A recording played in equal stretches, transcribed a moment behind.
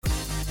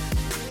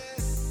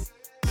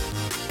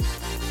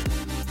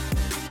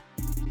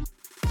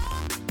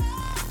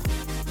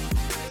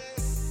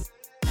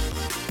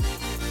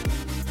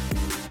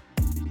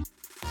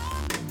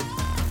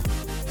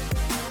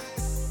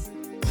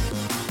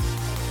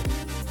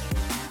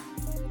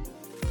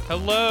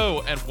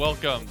Hello and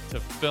welcome to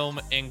Film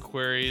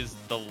Inquiries,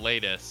 the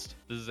latest.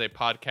 This is a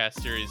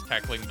podcast series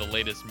tackling the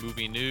latest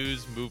movie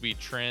news, movie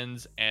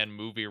trends, and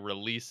movie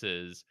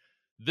releases.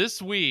 This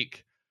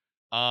week,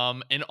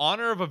 in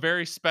honor of a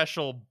very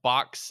special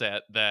box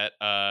set that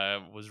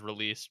was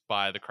released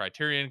by the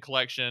Criterion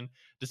Collection,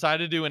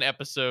 decided to do an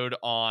episode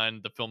on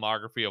the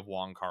filmography of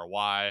Wong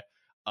Kar-wai,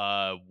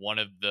 one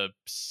of the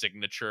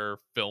signature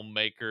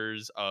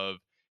filmmakers of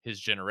his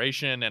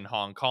generation in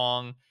Hong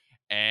Kong,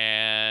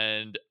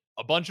 and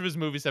a bunch of his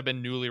movies have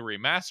been newly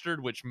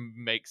remastered, which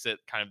makes it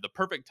kind of the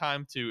perfect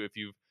time to, if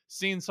you've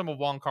seen some of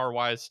Wong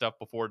Kar-wai's stuff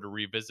before, to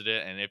revisit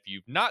it. And if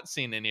you've not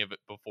seen any of it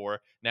before,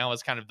 now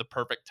is kind of the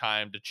perfect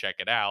time to check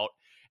it out.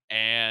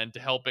 And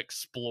to help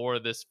explore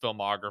this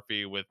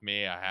filmography with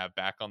me, I have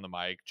back on the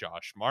mic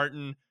Josh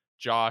Martin.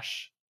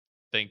 Josh,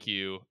 thank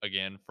you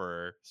again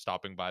for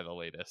stopping by the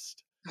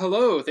latest.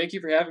 Hello, thank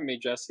you for having me,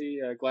 Jesse.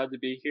 Glad to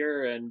be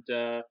here and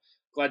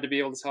glad to be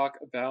able to talk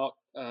about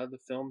the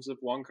films of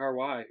Wong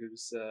Kar-wai,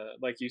 who's,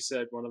 like you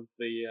said, one of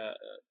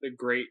the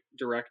great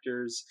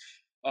directors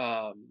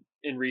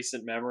in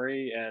recent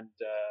memory.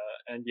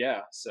 And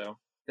yeah, so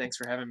thanks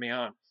for having me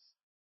on.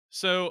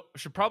 So, we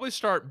should probably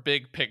start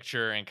big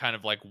picture and kind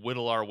of like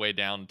whittle our way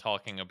down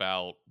talking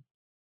about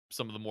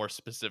some of the more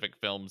specific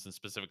films and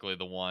specifically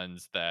the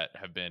ones that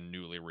have been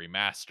newly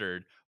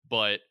remastered.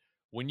 But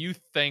when you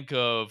think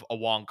of a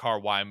Wong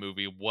Kar-wai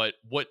movie, what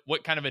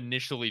kind of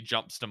initially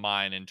jumps to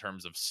mind in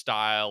terms of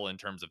style, in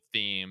terms of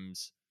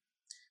themes?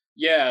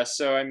 Yeah,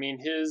 so I mean,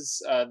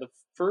 the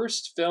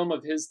first film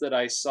of his that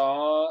I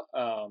saw,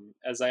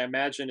 as I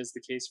imagine is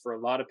the case for a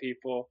lot of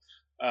people,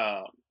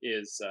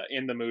 is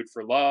In the Mood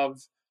for Love.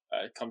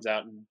 It comes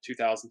out in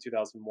 2000,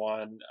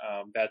 2001.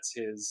 That's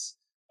his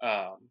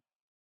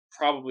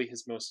probably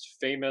his most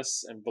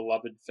famous and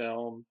beloved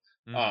film.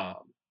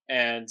 Mm-hmm.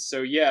 And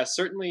so, yeah,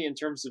 certainly in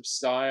terms of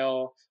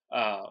style,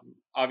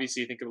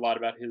 obviously you think a lot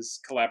about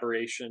his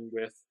collaboration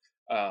with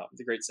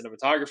the great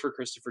cinematographer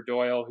Christopher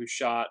Doyle, who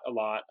shot a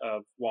lot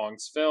of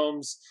Wong's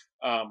films,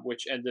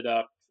 which ended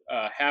up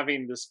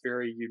having this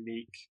very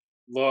unique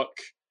look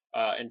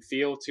and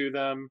feel to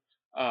them.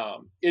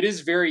 It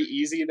is very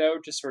easy, though,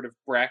 to sort of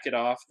bracket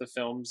off the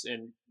films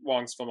in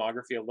Wong's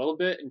filmography a little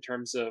bit in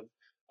terms of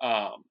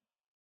um,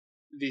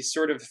 these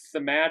sort of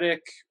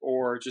thematic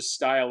or just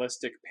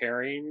stylistic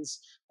pairings.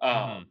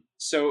 Mm-hmm.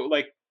 So,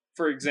 like,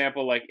 for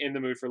example, like In the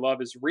Mood for Love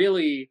is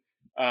really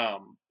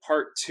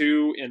part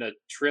two in a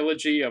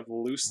trilogy of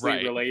loosely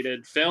Right.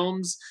 related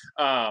films.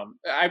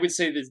 I would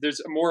say that there's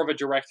more of a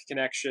direct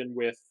connection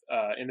with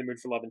In the Mood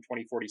for Love in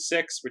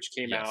 2046, which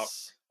came out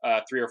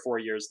Yes. 3 or 4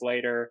 years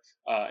later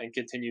and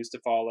continues to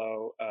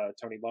follow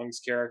Tony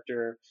Leung's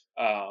character,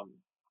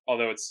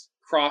 although it's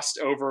crossed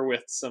over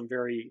with some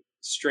very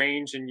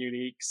strange and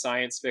unique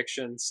science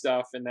fiction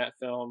stuff in that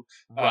film.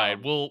 Right.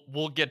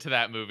 We'll get to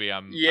that movie,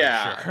 I'm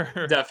Yeah,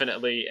 sure.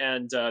 definitely,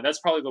 and that's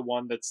probably the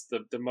one that's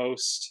the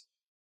most,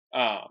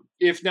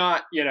 if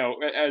not,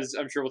 as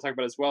I'm sure we'll talk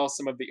about as well.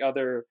 Some of the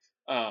other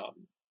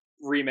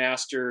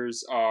remasters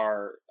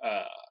are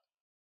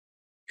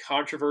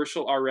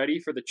controversial already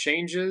for the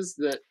changes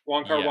that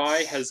Wong Kar-wai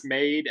Yes. has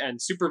made and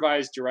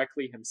supervised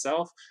directly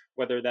himself,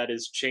 whether that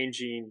is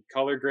changing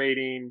color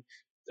grading,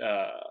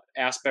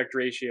 aspect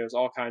ratios,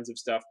 all kinds of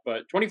stuff. But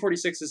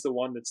 2046 is the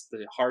one that's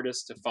the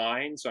hardest to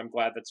find, so I'm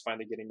glad that's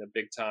finally getting the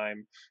big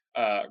time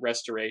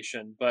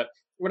restoration. But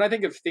when I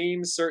think of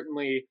themes,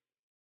 certainly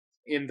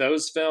in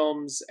those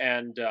films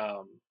and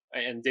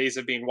Days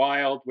of Being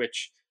Wild,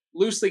 which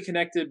loosely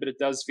connected, but it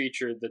does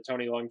feature the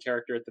Tony Leung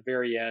character at the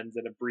very end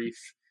in a brief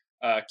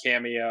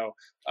cameo.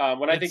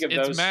 When I think of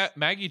It's those,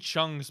 Maggie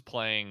Chung's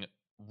playing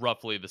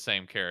roughly the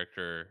same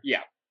character.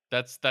 yeah,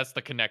 That's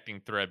the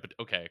connecting thread. But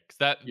okay, 'cause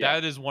that yeah,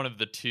 that is one of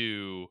the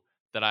two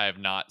that I have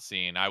not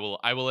seen. I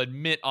will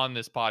admit on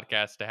this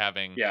podcast to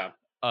having yeah,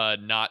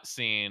 not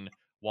seen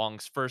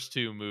Wong's first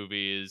two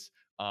movies,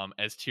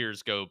 As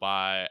Tears Go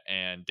By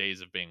and Days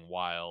of Being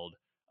Wild,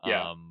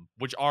 yeah.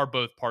 which are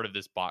both part of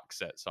this box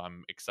set. So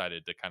I'm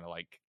excited to kind of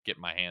like get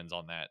my hands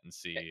on that and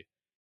see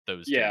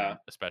those Yeah. two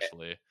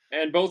especially.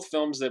 And both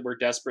films that were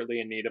desperately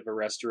in need of a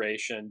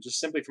restoration, just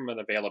simply from an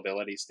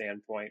availability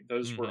standpoint.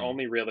 Those were Hmm.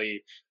 only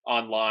really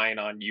online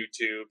on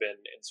YouTube and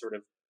sort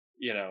of,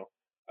 you know,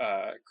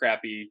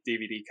 crappy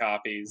DVD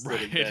copies that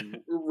had Right.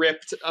 been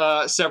ripped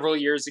several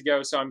years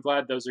ago. So I'm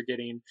glad those are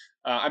getting.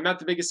 I'm not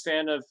the biggest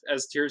fan of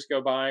As Tears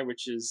Go By,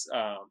 which is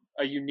a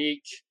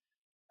unique.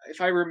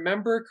 If I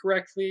remember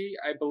correctly,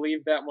 I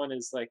believe that one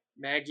is like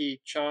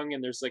Maggie Chung,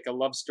 and there's like a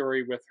love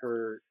story with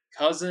her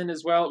cousin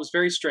as well. It was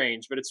very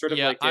strange, but it's sort of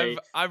Yeah, like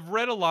I've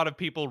read a lot of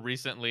people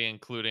recently,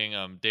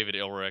 including David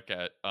Ilrick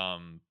at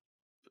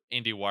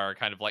IndieWire,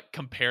 kind of like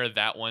compare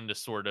that one to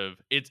sort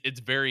of it's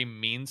very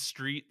Mean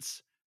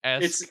Streets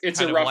esque, it's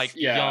a kind of rough, like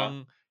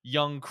yeah,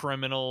 young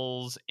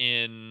criminals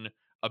in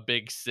a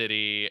big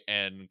city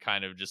and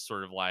kind of just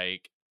sort of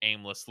like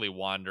aimlessly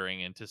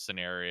wandering into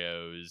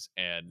scenarios,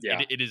 and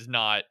yeah, it is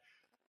not.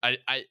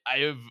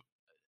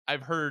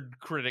 I've heard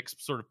critics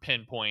sort of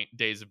pinpoint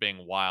Days of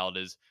Being Wild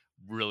as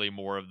really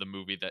more of the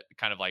movie that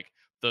kind of like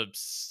the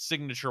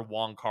signature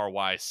Wong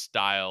Kar-wai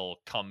style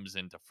comes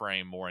into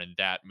frame more in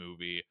that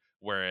movie,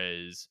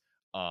 whereas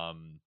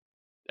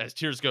As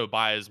Tears Go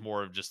By is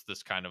more of just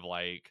this kind of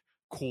like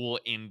cool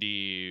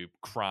indie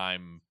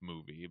crime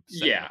movie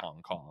set in Yeah,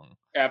 Hong Kong.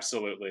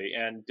 absolutely.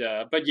 And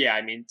but yeah,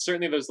 I mean,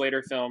 certainly those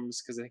later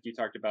films, because I think you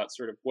talked about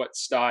sort of what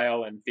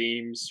style and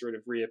themes sort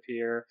of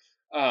reappear.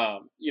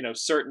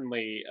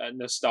 Certainly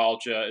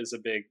nostalgia is a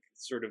big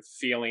sort of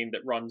feeling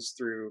that runs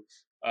through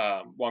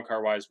Wong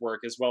Kar Wai's work,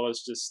 as well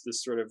as just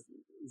this sort of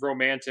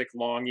romantic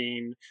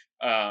longing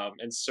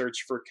and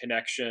search for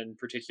connection,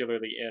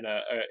 particularly in a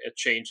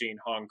changing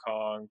Hong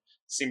Kong,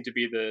 seem to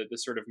be the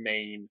sort of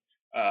main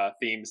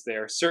themes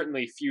there.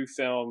 Certainly, few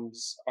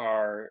films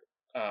are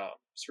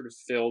sort of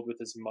filled with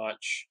as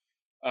much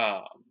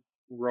um,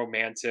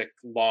 romantic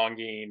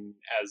longing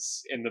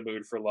as In the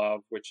Mood for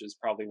Love, which is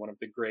probably one of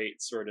the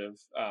great sort of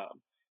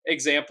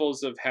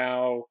examples of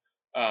how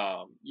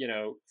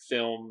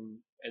film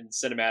and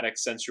cinematic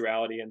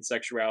sensuality and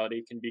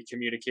sexuality can be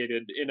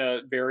communicated in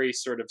a very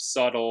sort of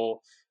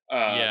subtle,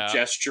 Yeah,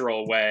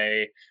 gestural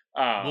way.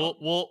 Um,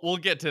 we'll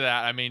get to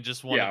that. I mean,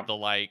 just one yeah, of the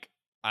like,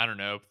 I don't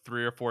know,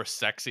 3 or 4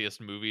 sexiest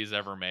movies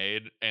ever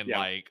made, and yeah,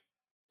 like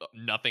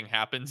nothing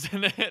happens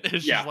in it. It's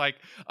just yeah, like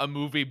a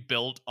movie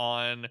built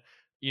on,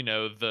 you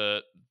know,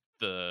 the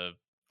the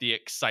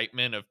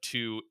excitement of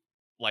two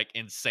like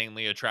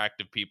insanely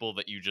attractive people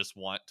that you just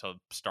want to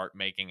start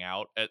making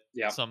out at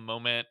yeah, some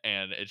moment,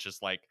 and it's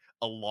just like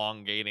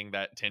elongating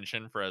that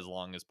tension for as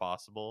long as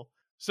possible.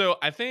 So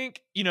I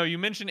think, you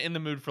mentioned In the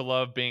Mood for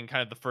Love being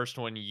kind of the first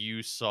one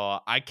you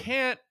saw. I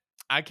can't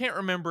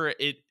remember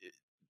it.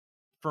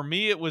 For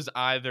me, it was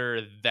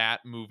either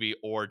that movie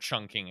or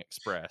Chungking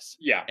Express.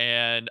 yeah,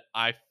 And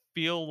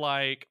feel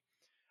like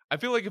I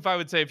feel like if I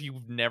would say if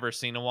you've never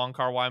seen a Wong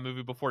Kar-wai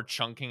movie before,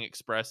 Chungking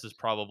Express is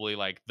probably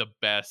like the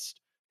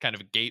best kind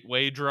of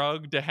gateway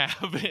drug to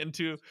have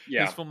into his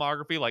yeah,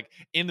 filmography. Like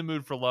In the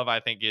Mood for Love, I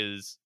think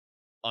is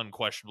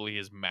unquestionably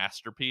his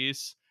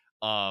masterpiece.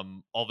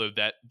 Although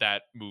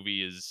that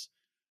movie is,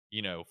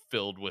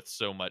 filled with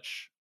so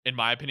much, in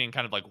my opinion,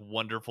 kind of like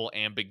wonderful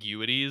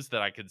ambiguities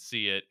that I could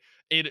see it.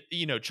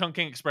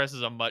 Chungking Express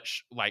is a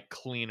much like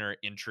cleaner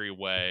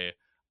entryway,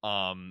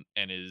 and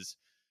is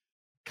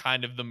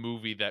kind of the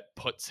movie that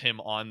puts him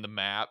on the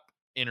map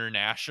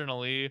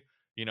internationally.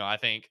 I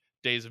think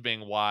Days of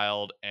Being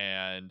Wild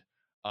and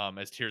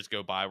As Tears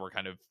Go By were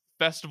kind of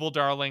festival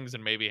darlings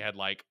and maybe had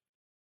like,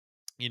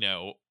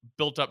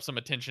 built up some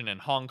attention in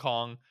Hong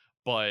Kong,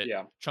 but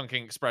yeah,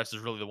 Chungking Express is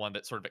really the one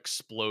that sort of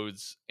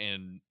explodes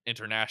in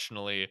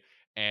internationally.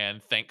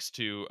 And thanks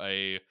to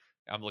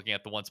I'm looking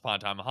at the Once Upon a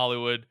Time in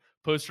Hollywood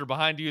poster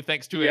behind you.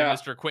 Thanks to a yeah,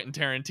 Mr. Quentin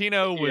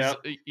Tarantino,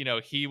 yeah.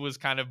 he was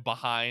kind of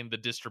behind the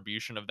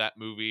distribution of that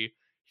movie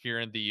here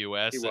in the He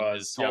U.S. and has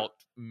was. Yep.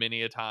 talked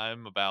many a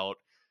time about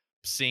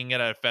seeing it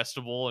at a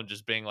festival and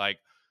just being like,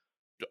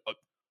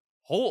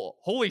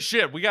 holy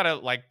shit, we gotta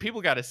like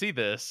people gotta see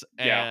this.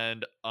 Yeah.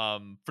 And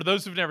for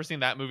those who've never seen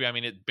that movie, I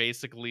mean, it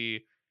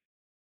basically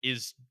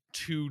is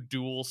two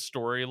dual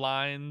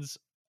storylines,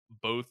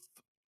 both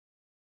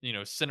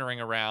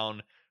centering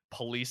around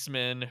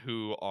policemen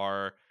who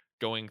are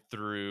going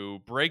through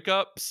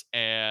breakups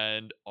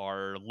and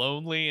are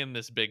lonely in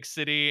this big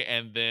city,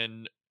 and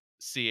then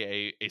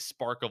see a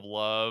spark of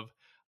love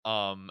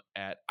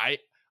at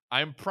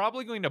I'm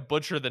probably going to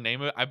butcher the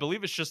name of it. I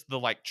believe it's just the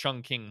like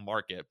Chungking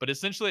Market, but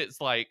essentially it's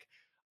like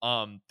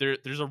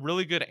there's a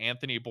really good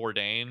Anthony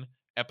Bourdain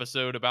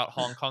episode about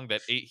Hong Kong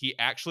that he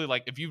actually,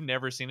 like, if you've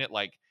never seen it,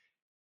 like,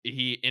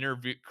 he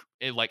interview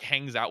it like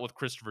hangs out with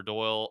Christopher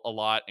Doyle a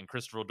lot, and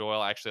Christopher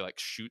Doyle actually like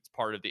shoots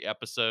part of the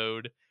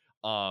episode.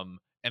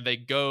 And they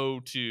go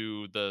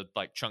to the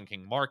like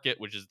Chungking Market,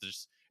 which is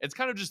just it's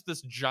kind of just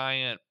this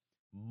giant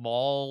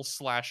mall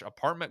slash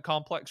apartment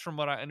complex from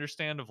what I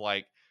understand, of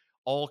like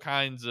all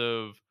kinds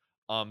of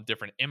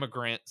different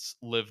immigrants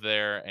live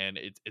there, and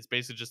it's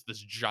basically just this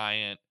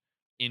giant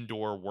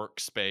indoor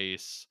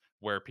workspace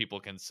where people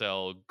can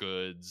sell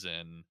goods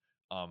and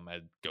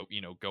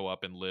go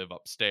up and live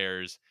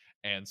upstairs.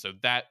 And so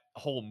that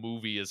whole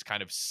movie is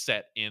kind of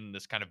set in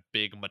this kind of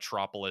big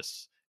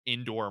metropolis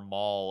indoor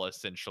mall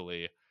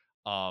essentially.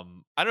 I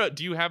don't know,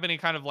 do you have any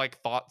kind of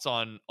like thoughts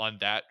on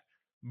that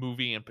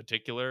movie in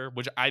particular,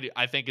 which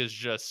I think is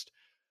just,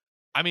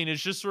 I mean,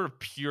 it's just sort of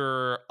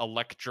pure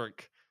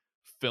electric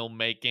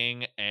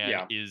filmmaking, and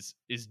Yeah. is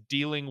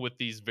dealing with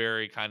these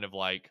very kind of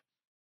like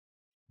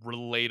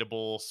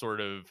relatable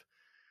sort of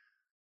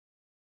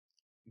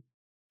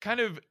kind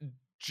of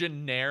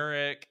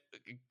generic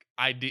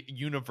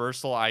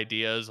universal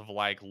ideas of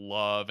like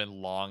love and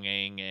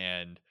longing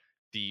and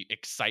the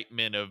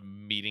excitement of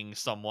meeting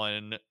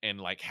someone and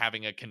like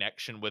having a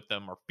connection with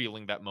them or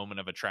feeling that moment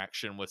of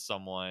attraction with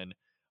someone,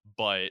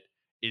 but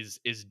is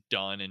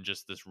done in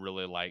just this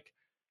really like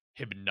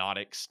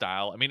hypnotic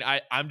style. I mean,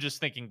 I'm just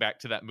thinking back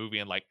to that movie,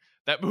 and like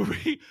that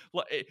movie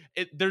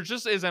there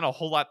just isn't a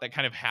whole lot that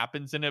kind of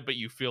happens in it, but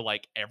you feel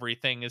like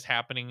everything is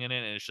happening in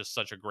it, and it's just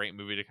such a great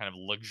movie to kind of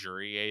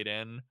luxuriate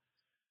in.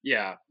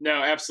 Yeah,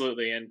 no,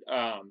 absolutely, and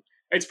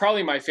It's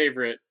probably my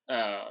favorite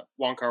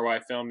Wong Kar-wai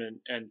film,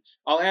 and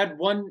I'll add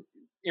one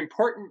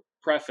important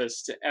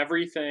preface to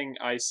everything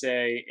I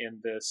say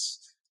in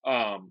this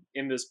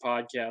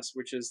podcast,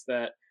 which is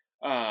that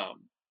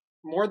um,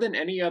 more than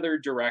any other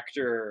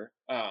director,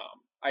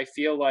 I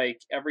feel like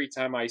every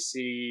time I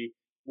see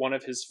one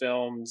of his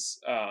films,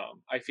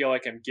 I feel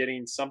like I'm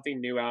getting something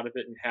new out of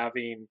it and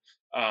having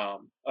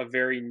a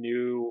very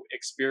new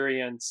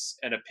experience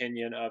and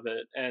opinion of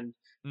it. And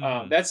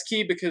Hmm. that's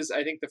key because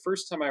I think the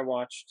first time I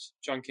watched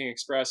Chungking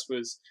Express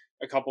was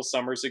a couple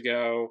summers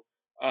ago.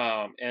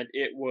 And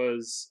it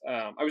was,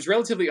 I was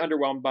relatively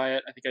underwhelmed by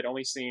it. I think I'd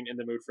only seen In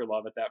the Mood for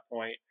Love at that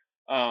point.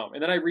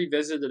 And then I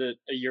revisited it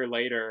a year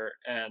later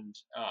and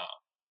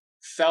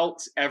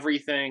felt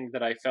everything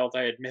that I felt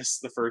I had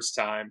missed the first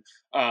time.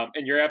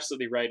 And you're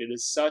absolutely right. It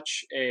is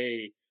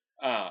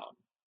um,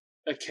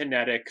 a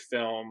kinetic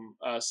film,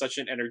 such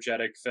an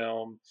energetic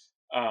film,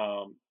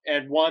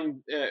 and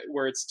one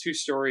where its two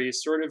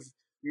stories sort of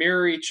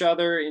mirror each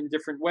other in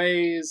different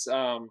ways.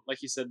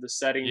 Like you said, the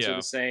settings are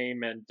the Yeah.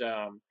 same, and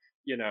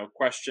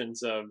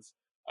questions of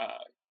uh,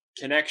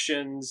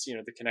 connections.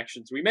 The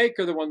connections we make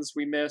are the ones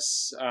we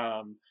miss,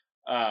 and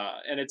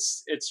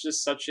it's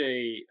just such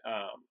a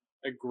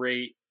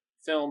great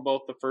film,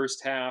 both the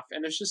first half,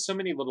 and there's just so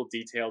many little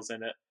details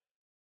in it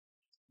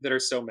that are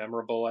so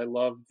memorable. I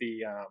love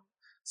the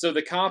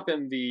cop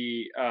in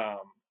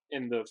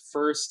the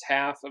first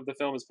half of the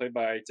film is played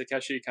by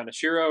Takeshi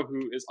Kaneshiro,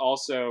 who is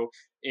also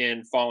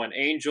in Fallen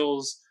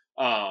Angels.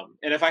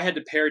 And if I had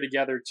to pair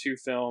together two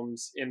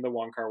films in the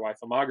Wong Kar Wai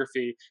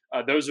filmography,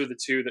 those are the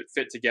two that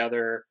fit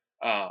together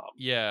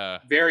Yeah.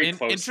 very In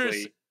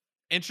interest closely.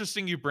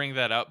 Interesting you bring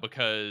that up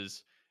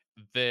because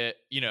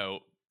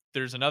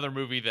there's another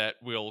movie that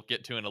we'll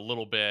get to in a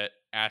little bit,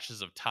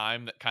 Ashes of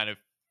Time, that kind of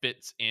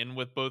fits in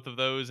with both of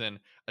those. And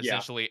Yeah,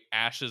 essentially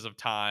Ashes of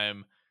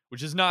Time,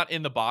 which is not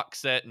in the box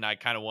set, and I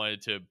kind of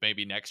wanted to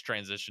maybe next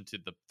transition to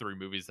the three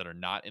movies that are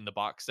not in the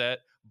box set.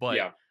 But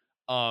yeah,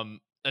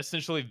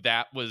 essentially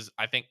that was,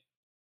 I think,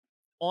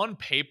 on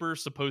paper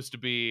supposed to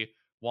be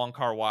Wong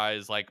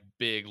Kar-wai's like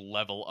big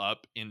level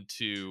up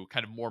into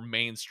kind of more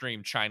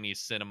mainstream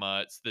Chinese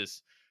cinema. It's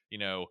this, you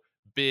know,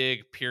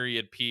 big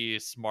period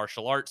piece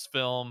martial arts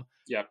film.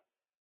 yeah,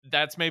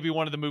 That's maybe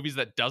one of the movies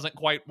that doesn't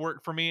quite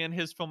work for me in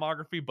his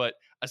filmography, but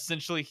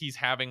essentially he's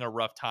having a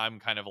rough time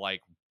kind of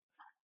like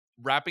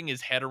wrapping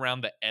his head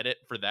around the edit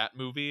for that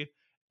movie.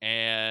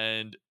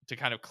 And to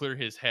kind of clear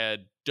his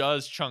head,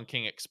 does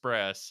Chungking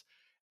Express.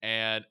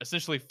 And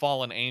essentially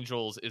Fallen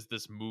Angels is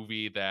this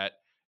movie that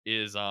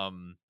is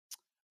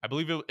I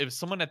believe it was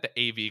someone at the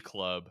AV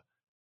Club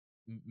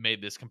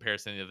made this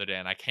comparison the other day,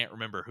 and I can't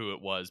remember who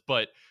it was,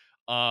 but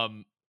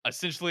um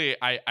essentially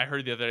I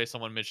heard the other day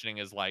someone mentioning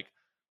is like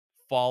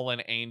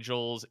Fallen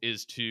Angels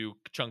is to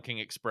Chunking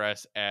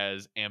Express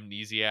as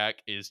Amnesiac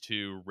is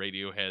to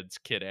Radiohead's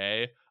Kid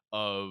A.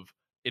 Of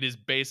it is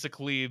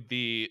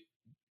basically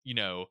you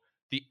know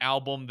the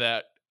album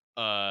that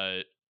uh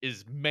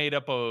is made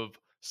up of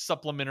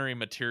supplementary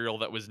material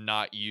that was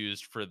not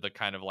used for the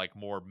kind of like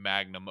more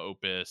magnum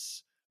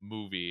opus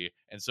movie.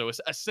 And so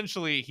it's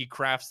essentially he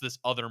crafts this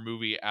other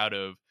movie out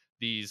of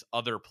these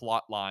other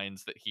plot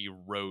lines that he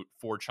wrote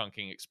for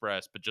Chunking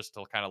Express, but just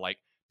to kind of like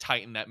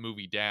tighten that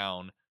movie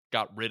down,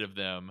 got rid of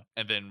them,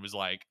 and then was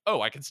like,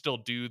 oh, I can still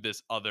do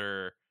this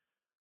other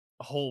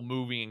whole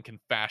movie and can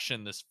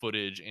fashion this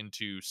footage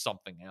into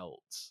something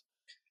else.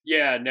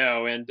 yeah.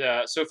 No, and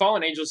so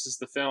Fallen Angels is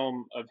the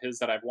film of his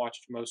that I've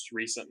watched most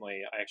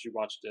recently. I actually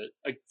watched it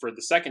for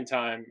the second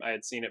time. I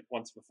had seen it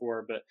once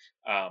before, but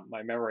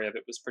my memory of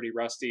it was pretty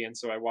rusty, and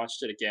so I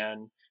watched it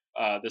again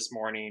this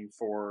morning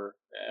for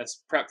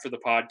as prep for the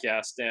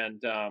podcast.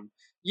 And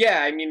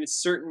yeah, I mean,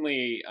 it's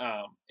certainly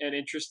an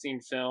interesting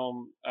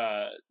film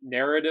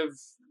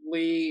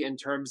narratively in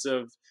terms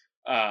of.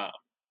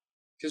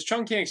 Because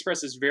Chungking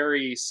Express is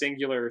very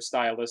singular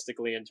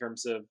stylistically in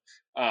terms of,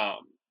 um,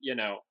 you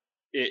know,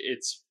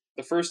 it's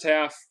the first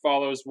half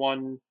follows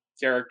one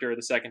character,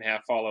 the second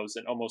half follows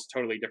an almost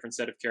totally different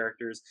set of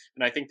characters.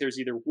 And I think there's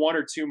either one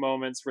or two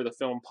moments where the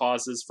film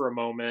pauses for a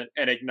moment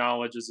and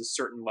acknowledges a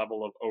certain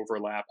level of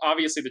overlap.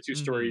 Obviously, the two Hmm.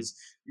 stories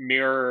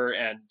mirror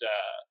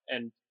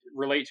and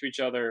relate to each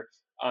other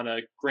on a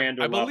I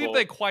grander believe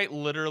they level. quite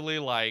literally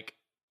like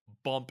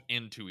bump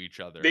into each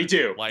They other.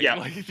 do, Like yeah.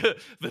 like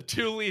the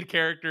two lead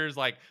characters,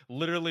 like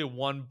literally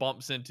one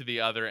bumps into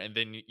the other, and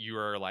then you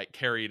are like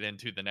carried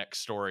into the next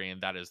story,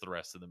 and that is the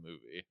rest of the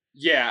movie.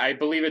 Yeah, I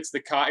believe it's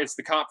the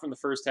cop from the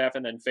first half,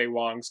 and then Fei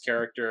Wong's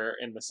character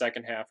in the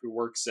second half, who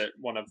works at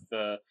one of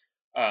the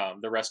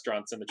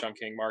restaurants in the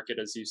Chungking market,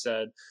 as you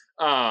said.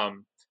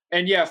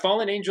 And yeah,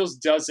 Fallen Angels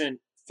doesn't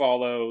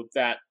follow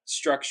that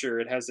structure.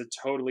 It has a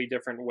totally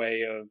different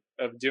way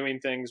of doing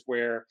things.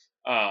 Where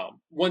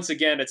once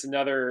again, it's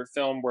another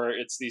film where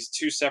it's these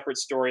two separate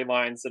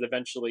storylines that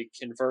eventually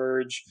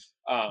converge.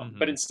 But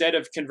Hmm. instead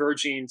of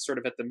converging sort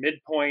of at the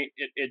midpoint,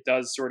 it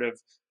does sort of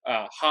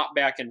hop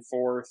back and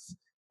forth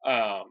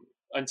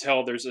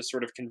until there's a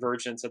sort of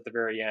convergence at the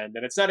very end.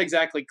 And it's not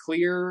exactly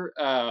clear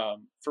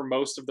for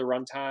most of the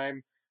runtime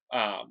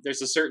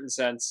there's a certain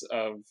sense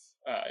of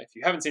if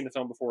you haven't seen the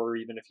film before, or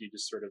even if you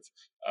just sort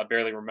of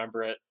barely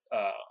remember it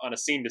on a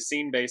scene to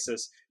scene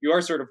basis, you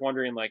are sort of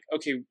wondering like,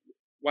 okay,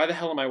 why the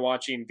hell am I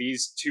watching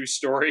these two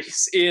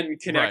stories in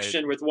Right.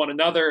 connection with one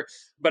another?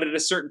 But at a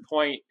certain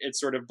point, it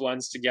sort of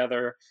blends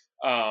together,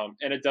 and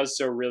it does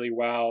so really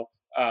well.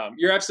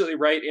 You're absolutely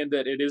right in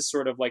that it is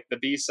sort of like the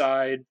B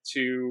side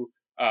to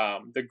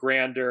the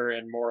grander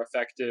and more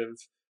effective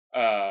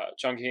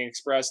Chungking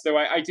Express. Though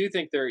I do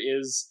think there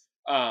is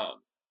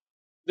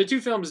the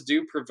two films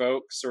do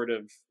provoke sort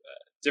of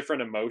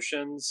different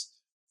emotions.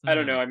 I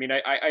don't know. Mhm. I mean,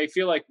 I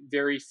feel like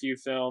very few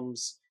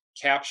films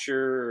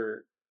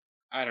capture,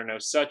 I don't know,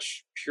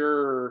 such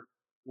pure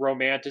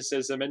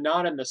romanticism, and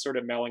not in the sort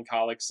of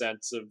melancholic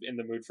sense of In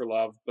the Mood for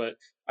Love, but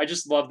I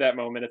just love that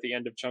moment at the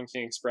end of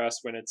Chungking Express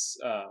when it's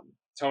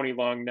Tony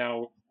Leung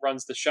now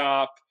runs the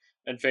shop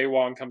and Fei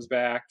Wong comes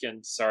back.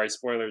 And sorry,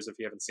 spoilers if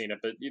you haven't seen it,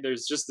 but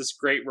there's just this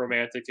great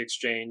romantic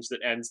exchange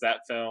that ends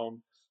that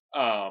film.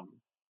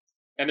 Um,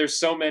 and there's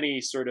so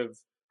many sort of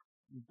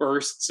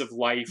bursts of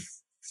life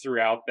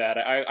throughout that.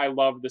 I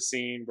love the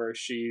scene where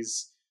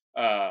she's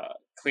uh,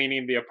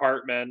 cleaning the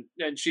apartment,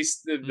 and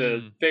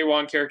the Mm. Fei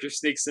Wong character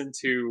sneaks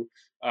into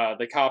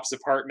the cop's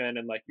apartment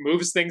and like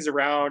moves things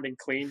around and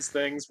cleans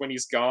things when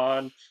he's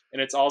gone,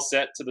 and it's all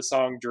set to the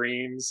song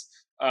 "Dreams."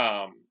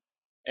 Um,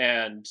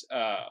 and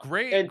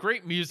Great, and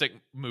great music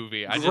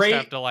movie. I just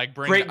have great, to like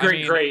bring. great, I great,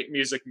 mean, great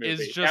music is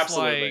movie. just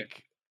Absolutely,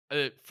 like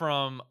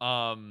from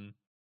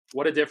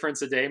what a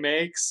difference a day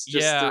makes.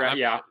 Just yeah, throughout,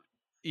 yeah.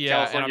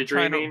 yeah, and California I'm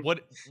trying to Dreaming.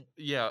 what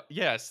yeah,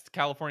 yes,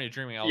 California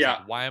Dreaming. I was like,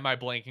 Yeah. why am I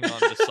blanking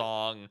on the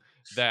song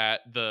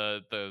that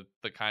the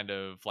kind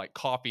of like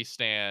coffee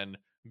stand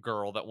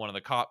girl that one of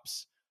the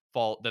cops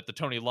fall that the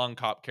Tony Lung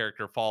cop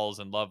character falls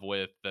in love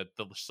with, that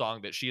the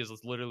song that she is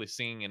literally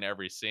singing in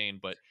every scene.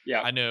 But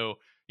Yeah. I know,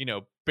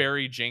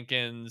 Barry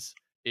Jenkins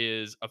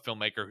is a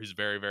filmmaker who's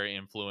very, very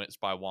influenced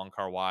by Wong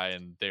Kar-wai,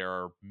 and there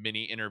are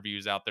many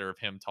interviews out there of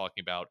him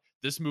talking about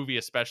this movie,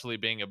 especially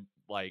being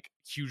like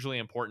hugely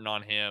important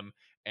on him,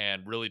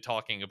 and really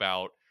talking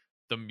about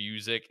the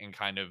music and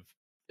kind of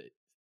eh,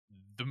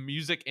 the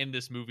music in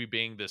this movie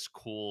being this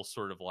cool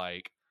sort of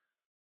like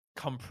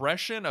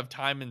compression of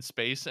time and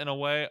space in a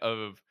way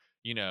of,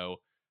 you know,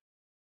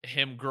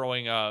 him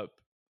growing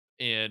up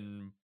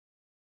in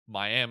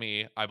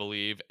Miami, I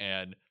believe,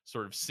 and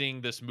sort of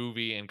seeing this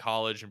movie in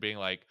college and being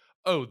like,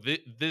 "Oh,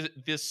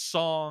 this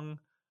song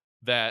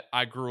that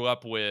I grew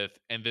up with,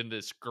 and then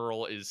this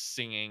girl is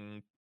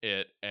singing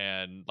it,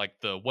 and like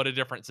the what a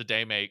difference a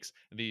day makes."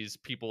 And these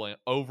people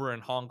over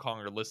in Hong Kong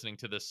are listening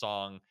to this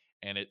song,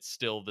 and it's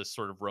still this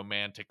sort of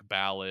romantic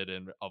ballad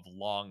and of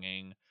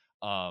longing.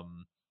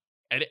 Um,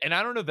 and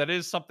I don't know, that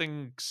is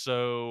something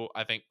so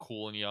I think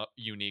cool and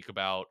unique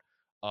about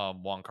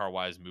Wong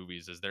Kar-wai's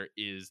movies, is there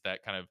is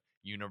that kind of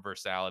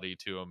universality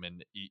to them,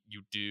 and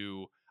you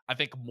do, I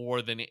think,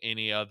 more than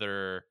any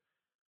other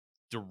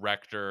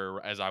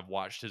director as I've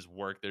watched his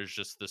work, there's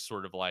just this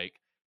sort of like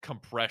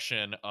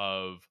compression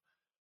of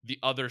the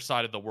other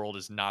side of the world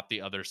is not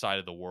the other side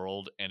of the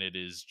world, and it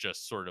is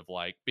just sort of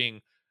like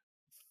being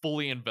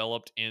fully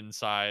enveloped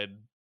inside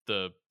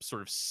the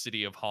sort of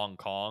city of Hong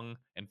Kong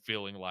and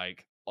feeling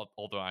like,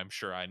 although I'm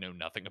sure I know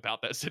nothing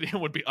about that city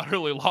and would be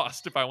utterly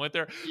lost if I went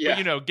there, but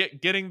Yeah.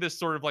 getting this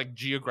sort of like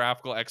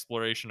geographical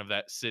exploration of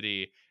that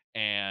city,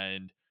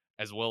 and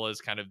as well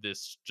as kind of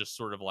this just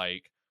sort of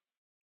like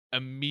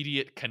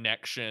immediate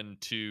connection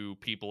to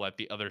people at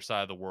the other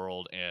side of the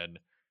world, and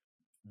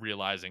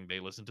realizing they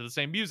listen to the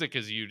same music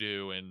as you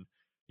do, and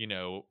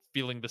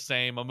feeling the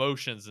same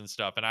emotions and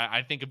stuff. And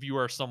I think if you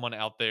are someone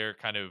out there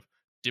kind of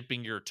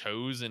dipping your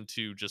toes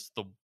into just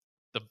the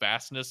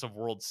vastness of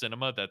world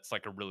cinema, that's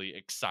like a really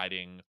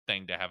exciting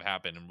thing to have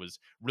happen, and was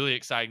really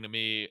exciting to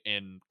me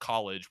in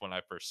college when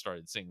I first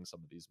started seeing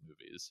some of these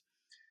movies.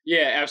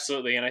 Yeah,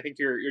 absolutely, and I think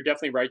you're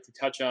definitely right to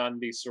touch on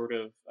the sort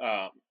of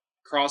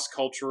cross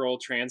cultural,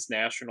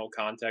 transnational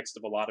context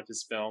of a lot of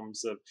his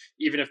films. Of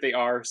even if they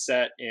are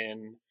set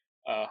in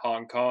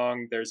Hong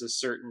Kong, there's a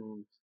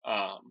certain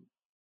um,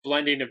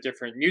 blending of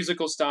different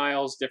musical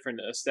styles, different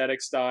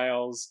aesthetic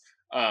styles.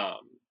 Um,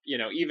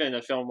 even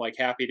a film like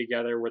Happy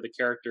Together, where the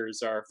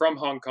characters are from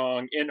Hong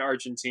Kong in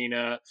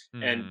Argentina,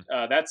 and Hmm.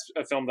 that's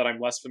a film that I'm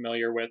less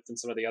familiar with than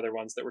some of the other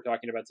ones that we're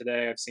talking about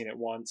today. I've seen it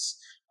once.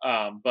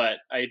 But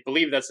I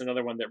believe that's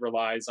another one that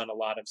relies on a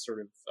lot of sort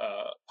of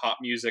pop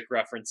music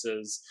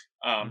references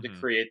to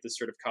Hmm. create this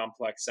sort of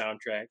complex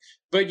soundtrack.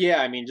 But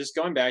yeah, I mean, just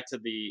going back to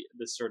the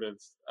sort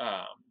of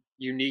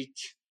unique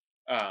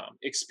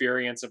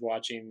experience of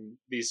watching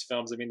these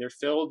films. I mean, they're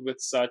filled with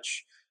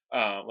such,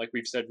 like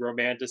we've said,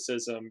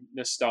 romanticism,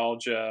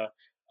 nostalgia,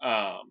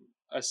 um,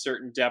 a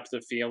certain depth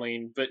of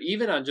feeling. But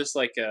even on just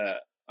like a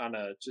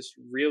just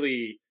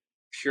really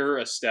pure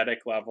aesthetic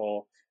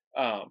level,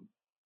 um,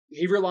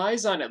 he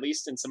relies on, at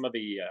least in some of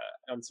the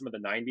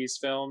 90s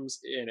films,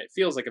 and it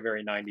feels like a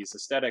very 90s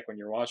aesthetic when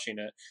you're watching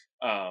it.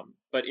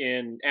 But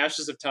in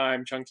Ashes of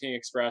Time, Chungking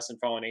Express, and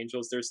Fallen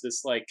Angels, there's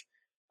this like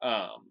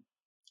um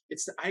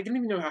it's I don't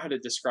even know how to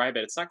describe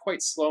it. It's not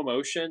quite slow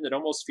motion. It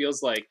almost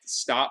feels like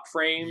stop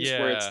frames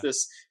where it's Yeah.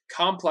 this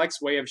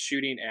complex way of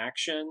shooting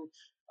action.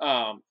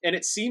 And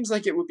it seems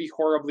like it would be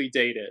horribly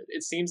dated.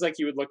 It seems like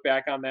you would look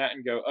back on that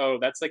and go, "Oh,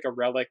 that's like a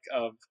relic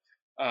of,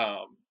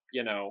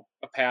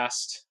 a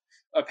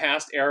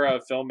past era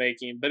of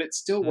filmmaking." But it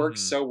still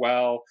works Mhm. so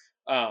well.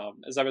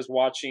 As I was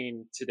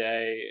watching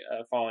today,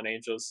 Fallen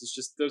Angels, it's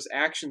just those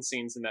action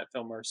scenes in that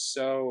film are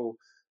so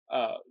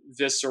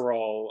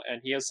visceral,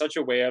 and he has such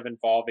a way of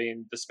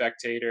involving the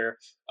spectator.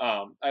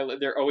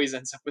 There always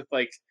ends up with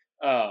like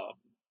um,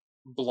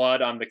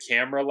 blood on the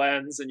camera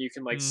lens, and you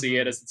can like see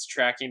it Mhm. as it's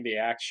tracking the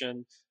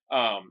action.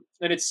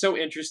 And it's so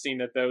interesting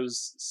that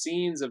those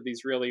scenes of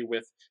these really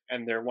with,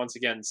 and they're once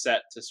again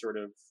set to sort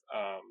of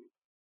um,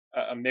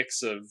 a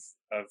mix of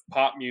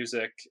pop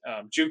music.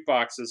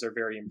 Jukeboxes are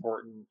very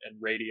important, and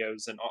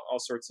radios, and all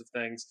sorts of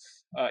things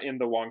in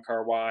the Wong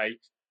Kar Wai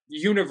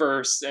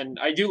universe. And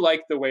I do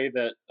like the way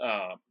that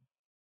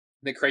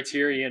the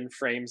Criterion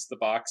frames the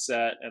box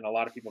set, and a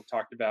lot of people have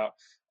talked about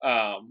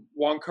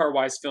Wong Kar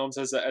Wai's films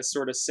as a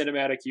sort of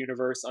cinematic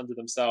universe unto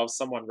themselves.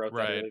 Someone wrote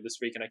that Right. earlier this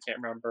week, and I can't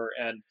remember.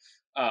 And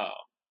um,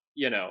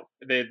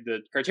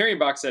 the Criterion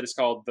box set is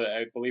called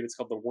I believe it's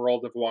called the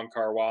World of Wong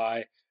Kar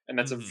Wai, and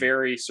that's a Mhm.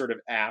 very sort of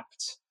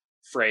apt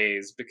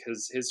phrase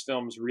because his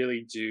films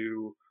really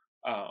do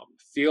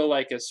feel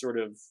like a sort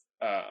of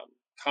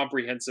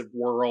comprehensive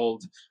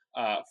world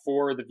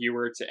for the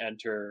viewer to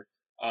enter,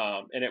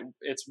 and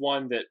it's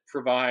one that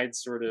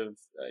provides sort of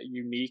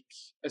unique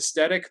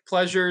aesthetic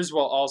pleasures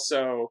while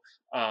also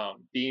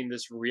being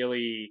this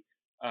really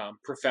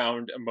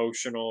profound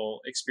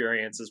emotional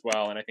experience as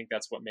well. And I think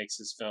that's what makes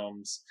his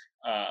films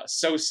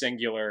so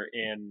singular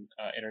in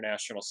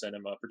international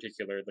cinema,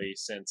 particularly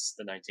since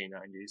the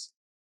 1990s.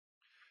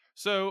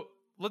 So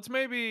let's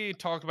maybe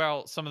talk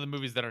about some of the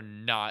movies that are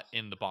not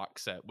in the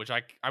box set, which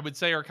I would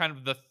say are kind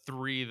of the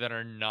three that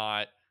are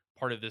not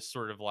part of this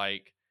sort of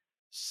like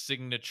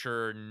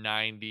signature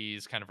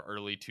 90s kind of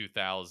early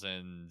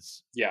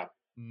 2000s Yeah,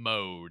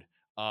 mode.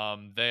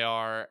 They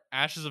are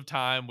Ashes of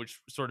Time,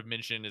 which sort of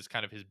mentioned is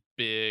kind of his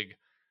big,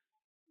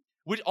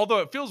 which although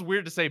it feels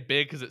weird to say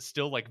big because it's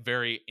still like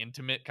very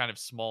intimate kind of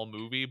small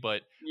movie,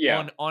 but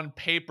yeah, on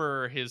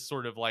paper his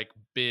sort of like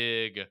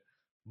big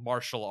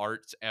martial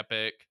arts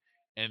epic.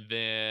 And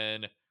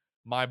then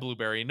My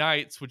Blueberry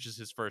Nights, which is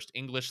his first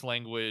English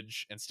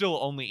language and still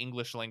only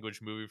English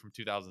language movie from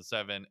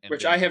 2007. And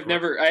which I then have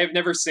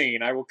never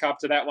seen. I will cop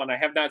to that one. I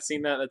have not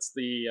seen that. That's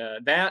the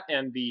that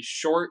and the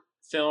short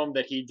film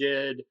that he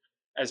did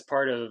as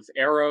part of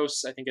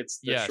Eros. I think it's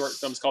the short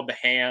film's yes, called The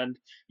Hand.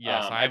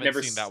 yes, I haven't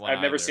seen that one I've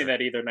never seen either.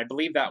 that either, and I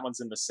believe that one's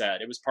in the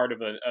set. It was part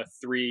of a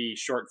three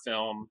short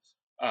film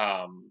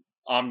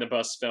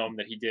omnibus film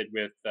that he did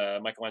with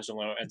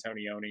Michelangelo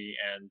Antonioni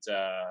and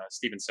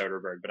Steven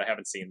Soderbergh, but I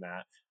haven't seen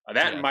that.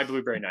 That and Yeah. My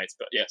Blueberry Nights.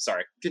 But yeah,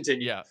 sorry.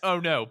 Continue. Yeah. Oh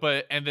no,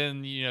 but and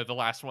then the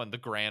last one, The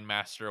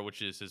Grandmaster,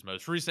 which is his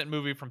most recent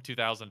movie from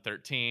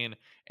 2013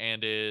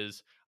 and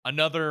is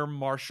another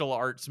martial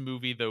arts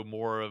movie, though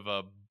more of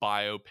a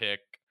biopic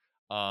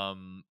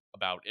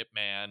about Ip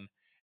Man.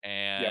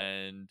 Yep.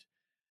 And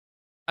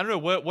I don't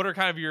know, what are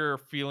kind of your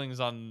feelings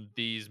on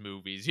these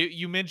movies?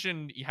 You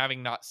mentioned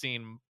having not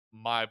seen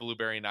My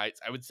Blueberry Nights.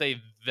 I would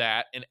say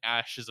that and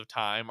Ashes of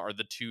Time are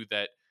the two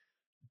that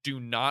do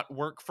not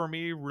work for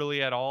me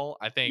really at all.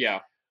 I think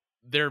Yeah.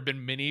 there have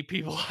been many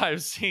people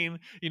I've seen,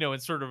 in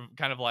sort of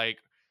kind of like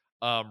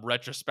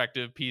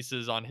retrospective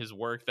pieces on his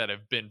work that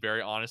have been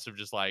very honest of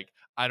just like,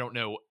 I don't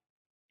know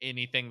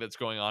anything that's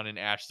going on in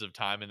Ashes of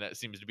Time. And that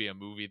seems to be a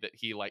movie that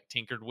he like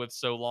tinkered with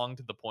so long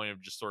to the point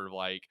of just sort of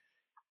like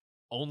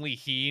only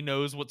he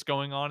knows what's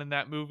going on in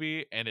that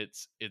movie. And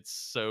it's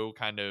so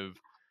kind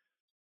of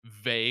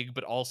vague,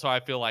 but also I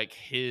feel like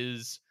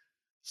his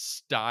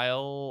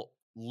style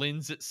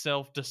lends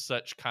itself to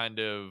such kind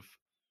of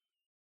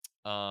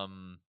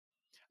um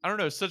I don't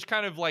know, such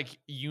kind of like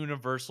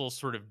universal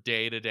sort of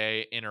day to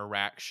day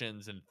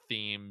interactions and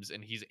themes,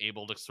 and he's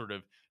able to sort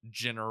of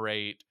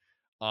generate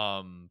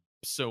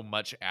so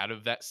much out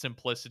of that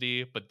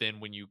simplicity. But then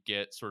when you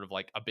get sort of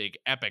like a big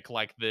epic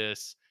like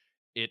this,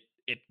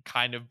 it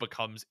kind of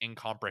becomes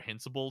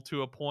incomprehensible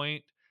to a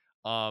point.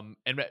 And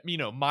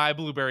My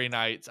Blueberry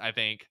Nights, I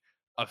think,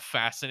 a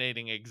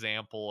fascinating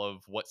example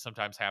of what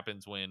sometimes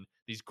happens when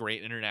these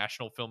great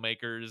international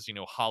filmmakers,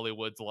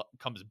 Hollywood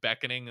comes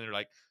beckoning and they're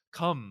like,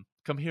 come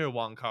here,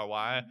 Wong Kar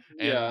Wai. And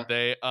Yeah.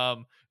 they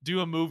do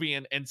a movie,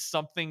 and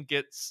something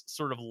gets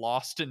sort of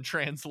lost in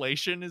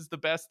translation is the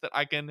best that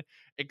I can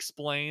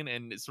explain.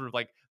 And it's sort of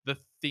like the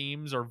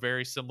themes are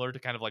very similar to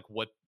kind of like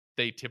what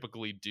they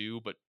typically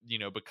do, but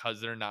because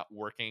they're not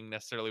working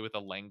necessarily with a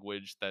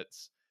language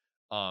that's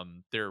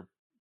their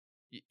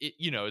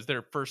is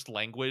their first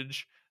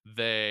language,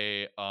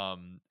 they I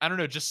don't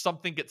know, just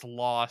something gets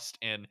lost,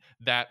 and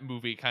that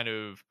movie kind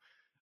of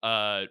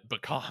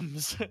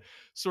becomes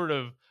sort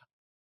of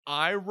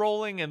eye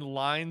rolling and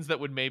lines that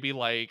would maybe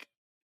like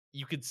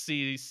you could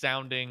see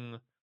sounding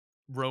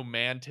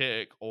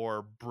romantic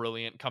or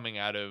brilliant coming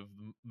out of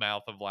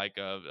mouth of like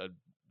a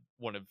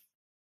one of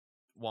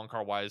Wong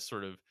Kar-wai's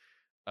sort of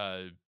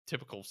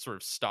typical sort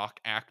of stock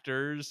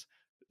actors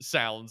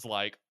sounds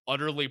like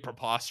utterly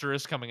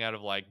preposterous coming out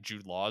of like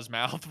Jude Law's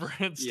mouth, for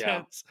Yeah.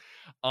 instance.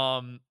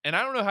 And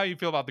I don't know how you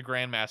feel about the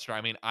Grandmaster.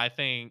 I mean, I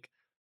think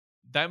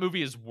that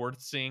movie is worth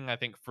seeing, I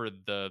think, for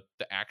the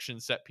action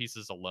set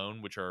pieces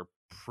alone, which are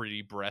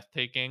pretty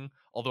breathtaking.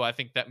 Although I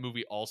think that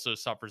movie also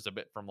suffers a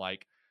bit from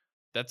like,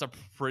 that's a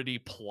pretty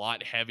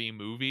plot heavy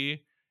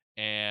movie,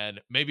 and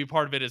maybe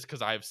part of it is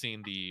because I've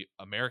seen the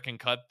American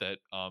cut that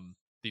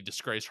the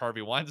disgraced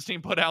Harvey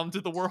Weinstein put out into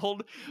the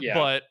world. Yeah.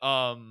 But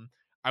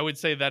I would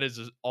say that is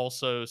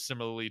also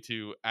similarly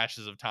to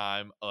Ashes of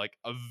Time, like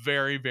a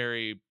very,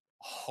 very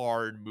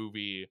hard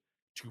movie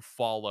to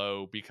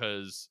follow,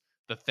 because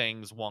the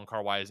things Wong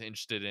Kar-wai is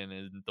interested in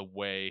and the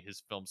way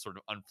his films sort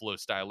of unflow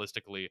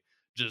stylistically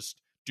just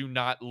do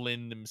not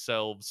lend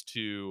themselves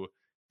to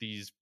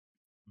these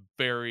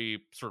very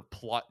sort of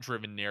plot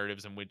driven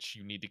narratives in which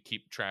you need to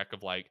keep track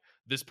of like,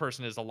 this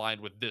person is aligned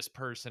with this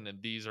person and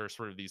these are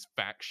sort of these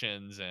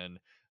factions, and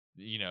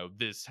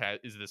is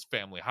this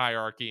family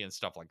hierarchy and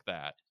stuff like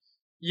that.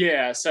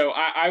 Yeah. So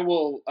I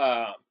will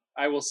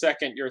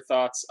second your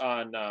thoughts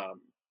on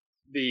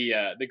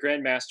the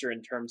Grandmaster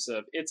in terms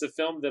of it's a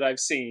film that I've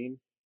seen,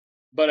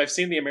 but I've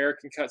seen the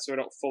American cut, so I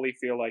don't fully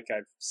feel like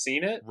I've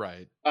seen it.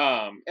 Right.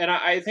 And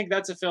I think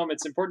that's a film.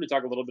 It's important to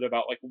talk a little bit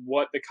about like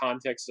what the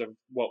context of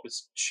what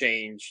was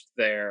changed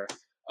there.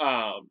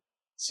 Um,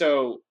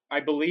 so I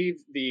believe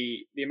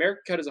the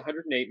American cut is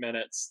 108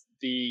 minutes.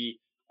 The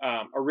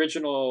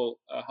original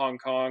Hong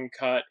Kong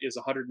cut is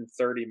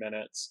 130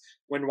 minutes.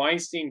 When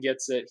Weinstein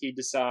gets it, he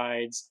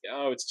decides,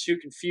 oh, it's too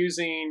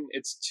confusing.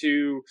 It's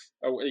too,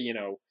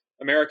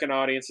 American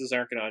audiences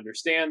aren't going to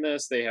understand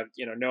this. They have,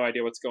 no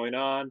idea what's going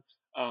on.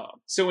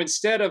 So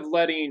instead of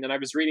letting, and I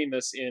was reading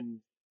this in,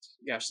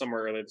 gosh,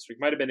 somewhere earlier this week,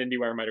 might have been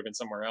IndieWire, might have been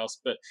somewhere else,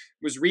 but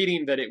was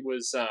reading that it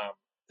was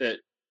that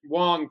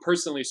Wong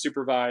personally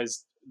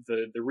supervised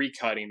the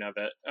recutting of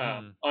it.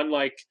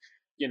 Unlike,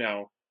 you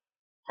know,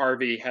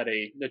 Harvey had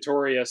a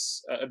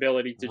notorious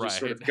ability to just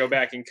sort Right. of go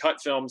back and cut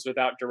films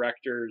without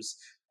directors,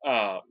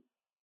 um,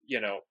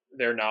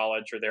 their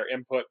knowledge or their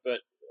input. But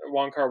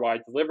Wong Kar-wai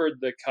delivered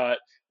the cut,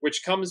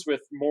 which comes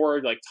with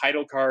more like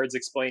title cards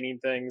explaining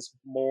things,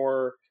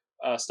 more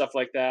stuff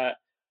like that.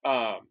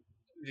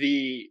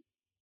 The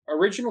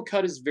original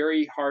cut is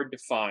very hard to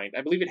find.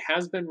 I believe it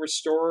has been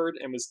restored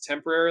and was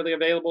temporarily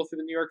available through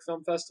the New York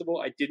Film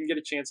Festival. I didn't get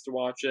a chance to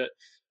watch it,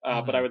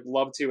 but I would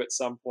love to at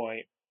some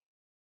point.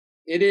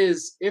 It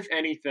is, if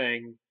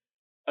anything,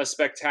 a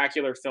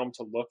spectacular film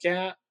to look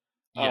at.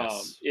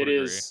 Yes, It would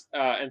agree. is,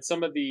 and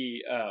some of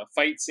the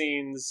fight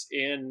scenes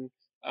in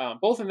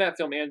both in that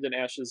film and in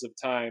Ashes of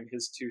Time,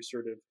 his two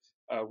sort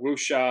of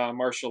wuxia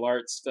martial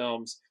arts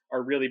films,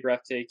 are really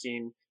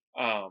breathtaking.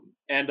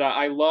 And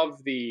I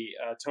love the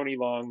Tony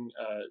Leung,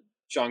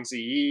 Zhang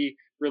Ziyi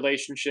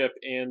relationship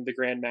in The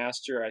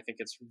Grandmaster. I think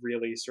it's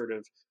really sort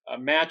of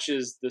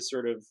matches the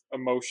sort of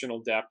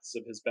emotional depths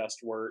of his best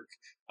work.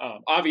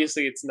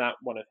 Obviously, it's not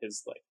one of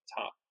his like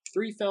top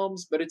three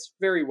films, but it's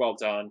very well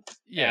done.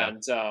 Yeah.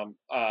 And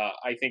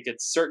I think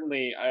it's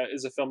certainly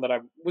is a film that I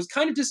was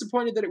kind of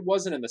disappointed that it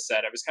wasn't in the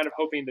set. I was kind of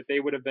hoping that they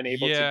would have been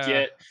able to Yeah.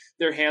 get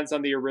their hands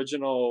on the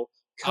original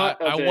I,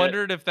 cut I of it.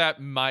 wondered if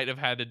that might have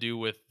had to do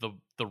with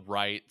the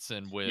rights,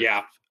 and with,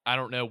 Yeah, I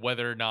don't know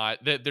whether or not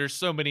there's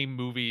so many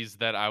movies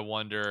that I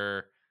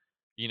wonder,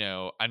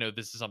 I know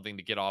this is something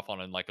to get off on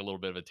in like a little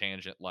bit of a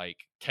tangent. Like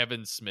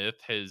Kevin Smith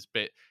has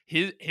been,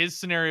 his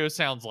scenario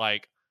sounds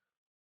like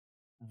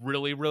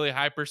really, really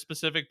hyper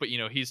specific, but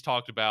he's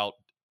talked about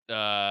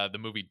the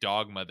movie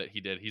Dogma that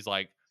he did. He's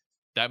like,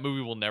 that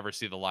movie will never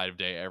see the light of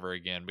day ever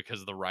again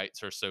because the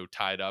rights are so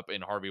tied up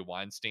in Harvey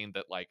Weinstein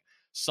that like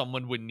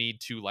someone would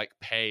need to like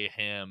pay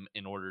him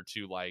in order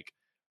to like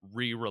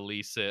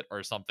re-release it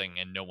or something,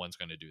 and no one's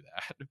going to do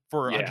that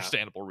for yeah.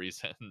 understandable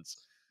reasons.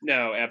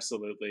 No,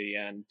 absolutely,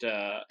 and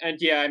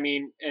yeah, I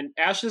mean, and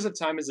Ashes of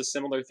Time is a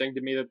similar thing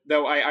to me.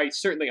 Though I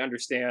certainly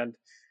understand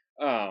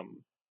why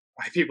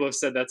people have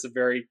said that's a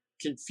very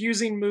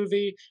confusing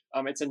movie.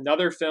 It's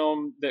another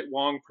film that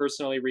Wong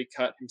personally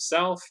recut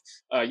himself.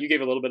 You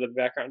gave a little bit of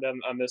background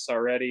on this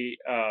already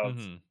of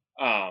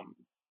Hmm.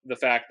 the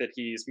fact that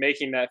he's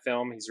making that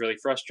film. He's really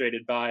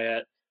frustrated by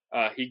it.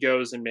 He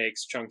goes and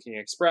makes Chungking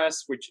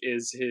Express, which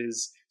is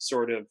his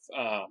sort of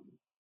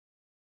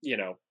you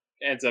know,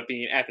 ends up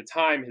being at the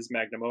time his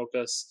magnum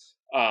opus.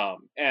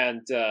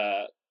 And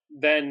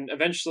then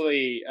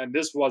eventually, and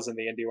this wasn't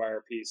the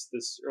IndieWire piece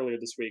this earlier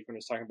this week when he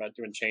was talking about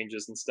doing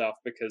changes and stuff,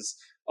 because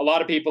a lot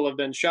of people have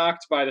been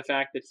shocked by the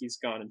fact that he's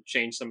gone and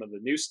changed some of the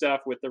new stuff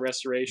with the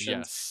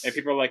restorations. And Yes.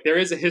 people are like, there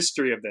is a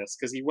history of this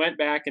because he went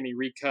back and he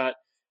recut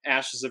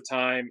Ashes of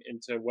Time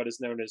into what is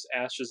known as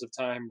Ashes of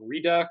Time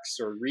Redux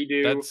or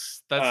Redo.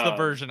 That's the Um,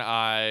 version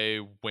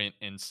I went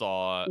and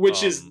saw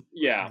which is,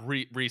 yeah,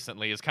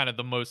 recently, is kind of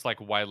the most like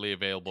widely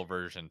available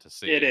version to it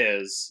see.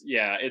 is.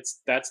 Yeah,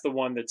 that's the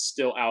one that's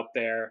still out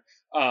there.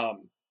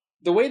 Um,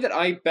 the way that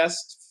I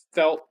best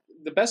felt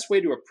the best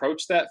way to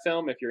approach that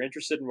film, if you're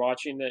interested in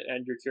watching it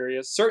and you're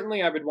curious,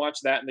 certainly I would watch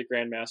that and The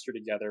Grandmaster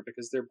together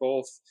because they're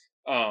both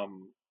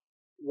um,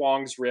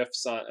 Wong's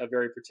riffs on a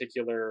very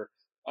particular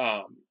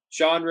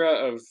genre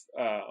of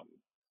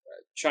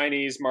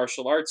Chinese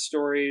martial arts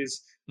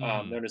stories,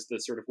 Hmm. known as the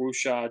sort of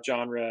wuxia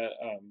genre.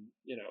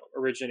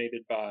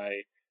 Originated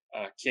by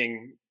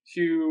King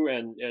Hu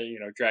and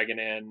Dragon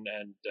Inn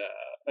and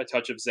A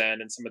Touch of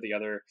Zen and some of the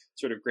other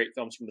sort of great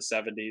films from the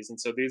 '70s. And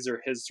so these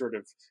are his sort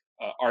of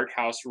art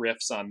house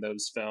riffs on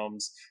those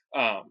films.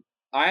 Um,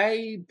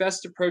 I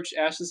best approached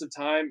Ashes of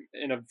Time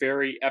in a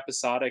very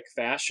episodic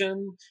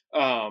fashion,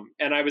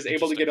 and I was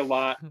able to Interesting. get a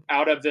lot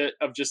out of it,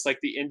 of just like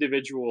the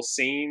individual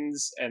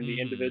scenes and the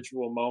Hmm.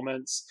 individual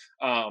moments.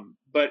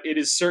 But it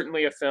is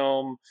certainly a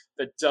film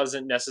that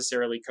doesn't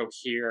necessarily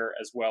cohere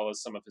as well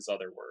as some of his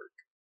other work.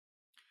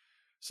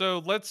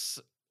 So let's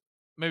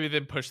maybe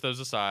then push those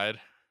aside.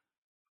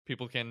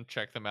 People can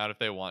check them out if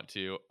they want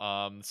to.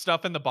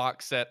 Stuff in the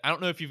box set. I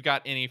don't know if you've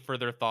got any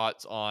further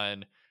thoughts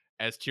on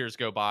As Tears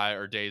Go By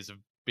or Days of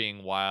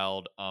Being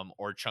Wild,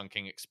 or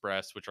Chungking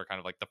Express, which are kind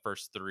of like the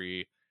first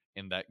three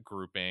in that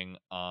grouping.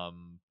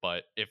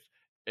 But if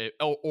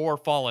or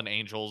Fallen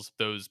Angels,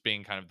 those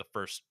being kind of the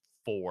first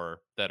four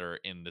that are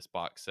in this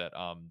box set.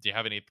 Do you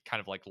have any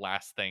kind of like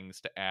last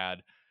things to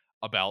add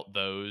about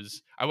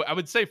those? I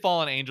would say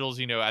Fallen Angels.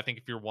 I think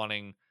if you're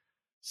wanting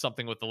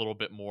something with a little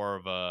bit more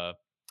of a,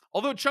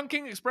 although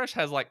Chungking Express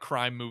has like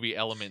crime movie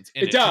elements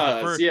in It it because the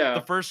does, first the yeah,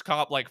 first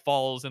cop like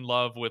falls in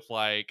love with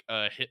like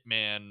a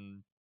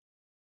hitman,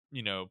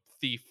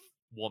 thief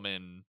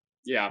woman.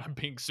 yeah, I'm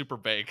being super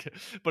vague,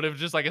 but it was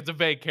just like it's a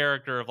vague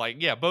character of like,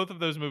 yeah, both of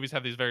those movies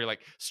have these very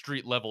like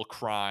street level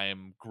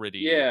crime, gritty.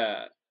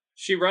 yeah.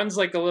 She runs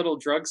like a little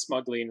drug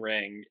smuggling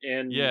ring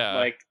in Yeah,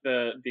 like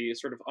the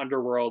sort of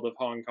underworld of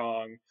Hong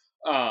Kong.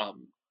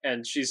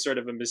 And she's sort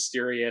of a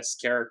mysterious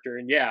character.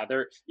 And yeah,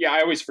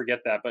 I always forget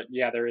that, but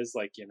yeah, there is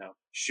like,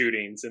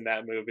 shootings in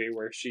that movie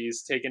where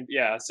she's taken.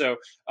 Yeah. So,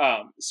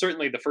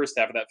 certainly the first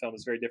half of that film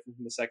is very different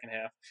from the second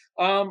half.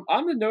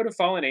 On the note of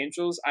Fallen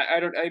Angels,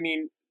 I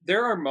mean,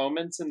 there are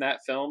moments in that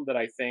film that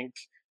I think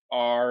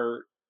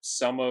are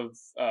some of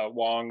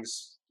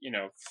Wong's,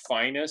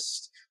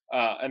 finest.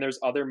 And there's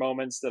other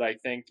moments that I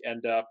think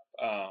end up,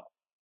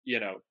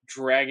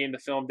 dragging the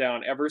film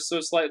down ever so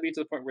slightly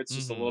to the point where it's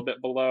just a mm-hmm. little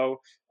bit below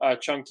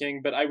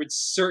Chungking. But I would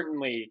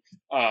certainly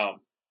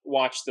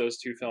watch those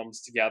two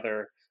films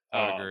together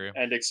I would agree.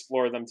 and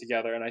explore them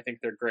together, and I think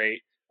they're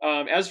great.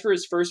 As for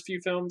his first few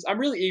films, I'm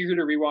really eager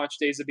to rewatch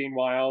Days of Being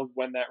Wild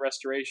when that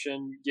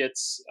restoration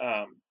gets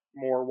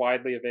more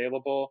widely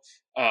available.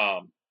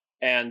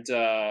 And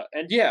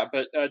yeah,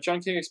 but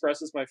Chungking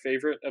Express is my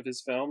favorite of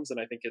his films, and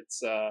I think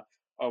it's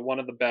one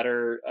of the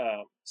better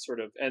sort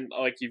of, and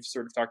like you've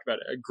sort of talked about,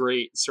 a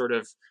great sort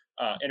of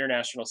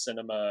international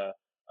cinema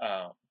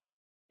um,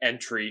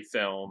 entry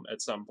film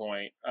at some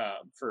point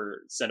for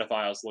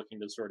cinephiles looking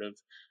to sort of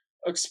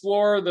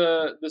explore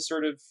the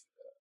sort of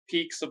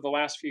peaks of the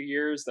last few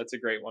years. That's a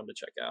great one to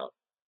check out.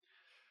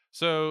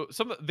 So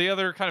some of the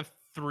other kind of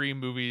three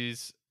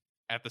movies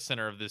at the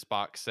center of this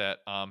box set,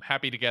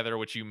 Happy Together,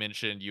 which you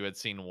mentioned you had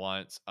seen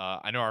once.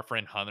 I know our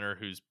friend Hunter,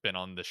 who's been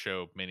on the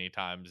show many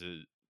times,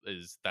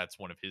 is that's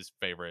one of his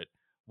favorite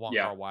Wong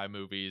Yeah, Kar Wai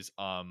movies.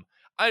 I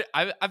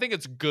think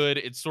it's good.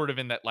 It's sort of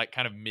in that like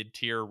kind of mid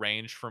tier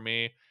range for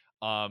me.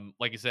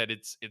 Like I said,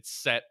 it's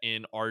set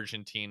in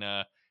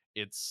Argentina.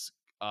 It's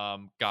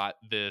got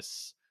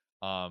this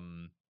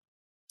um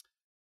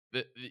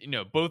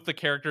both the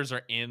characters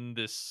are in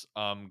this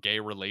gay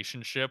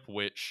relationship,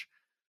 which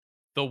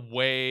the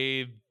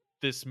way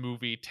this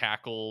movie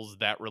tackles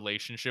that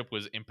relationship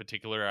was in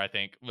particular, I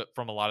think,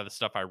 from a lot of the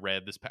stuff I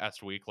read this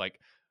past week, like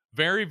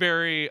very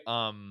very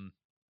kind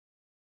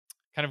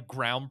of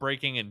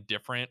groundbreaking and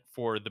different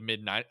for the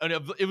mid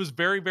 90s. It was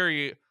very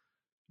very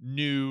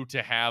new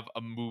to have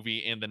a movie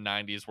in the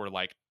 90s where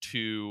like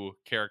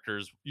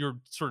your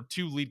sort of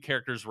two lead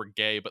characters were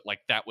gay, but like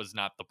that was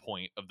not the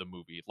point of the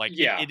movie. Like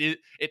yeah, it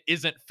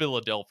isn't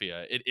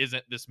Philadelphia. It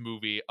isn't this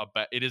movie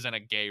about, it isn't a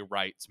gay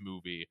rights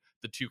movie.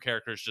 The two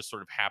characters just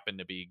sort of happen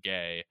to be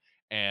gay,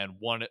 and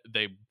one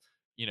they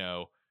you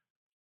know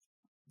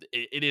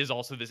it is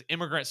also this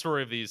immigrant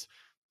story of these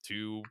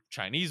two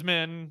Chinese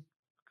men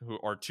who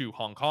are two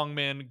Hong Kong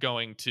men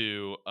going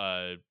to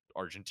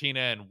Argentina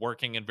and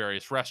working in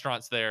various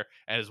restaurants there,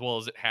 as well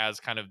as it has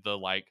kind of the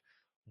like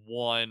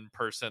one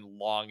person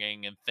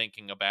longing and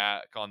thinking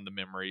back on the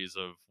memories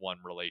of one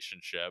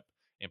relationship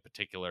in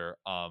particular.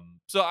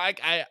 So I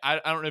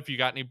don't know if you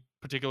got any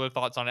particular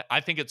thoughts on it. I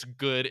think it's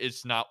good.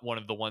 It's not one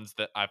of the ones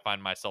that I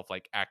find myself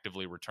like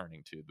actively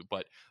returning to.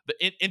 But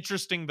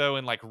interesting though,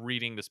 in like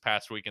reading this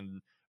past week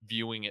and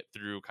viewing it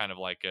through kind of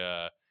like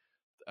a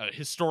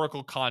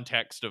historical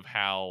context of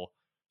how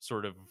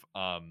sort of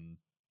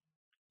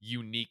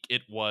unique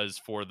it was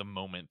for the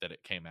moment that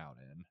it came out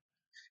in.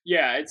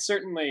 yeah. It's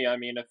certainly, I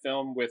mean, a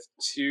film with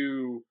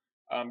two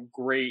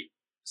great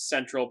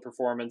central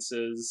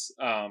performances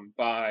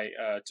by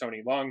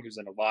Tony Leung, who's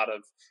in a lot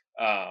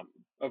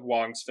of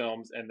Wong's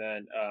films, and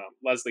then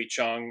Leslie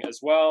Chung as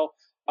well.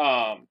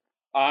 Um,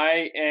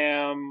 I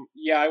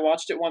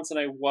watched it once and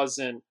I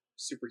wasn't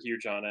super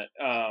huge on it.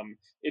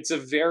 It's a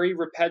very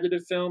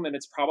repetitive film, and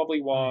it's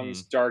probably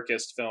Wong's Mhm.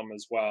 darkest film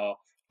as well.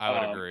 I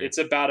would agree. It's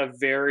about a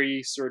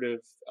very sort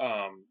of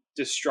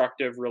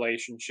destructive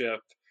relationship.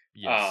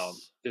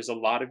 Yes. There's a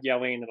lot of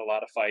yelling and a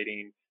lot of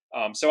fighting.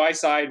 So I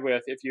side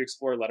with, if you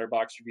explore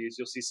letterbox reviews,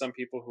 you'll see some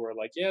people who are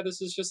like, yeah,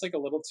 this is just like a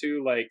little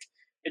too like,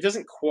 it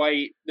doesn't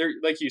quite there,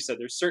 like you said,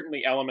 there's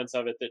certainly elements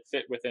of it that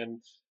fit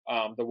within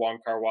the Wong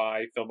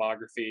Kar-wai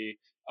filmography,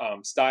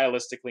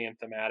 stylistically and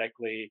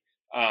thematically.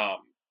 Um,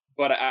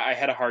 but I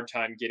had a hard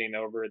time getting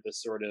over the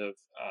sort of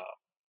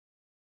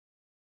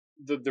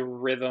the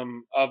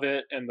rhythm of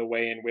it and the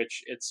way in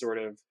which it's sort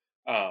of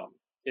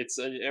it's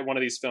one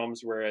of these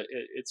films where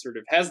it sort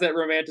of has that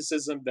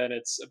romanticism, then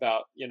it's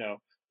about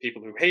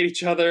people who hate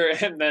each other,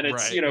 and then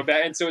it's Right.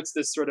 bad, and so it's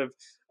this sort of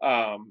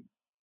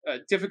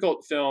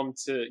difficult film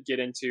to get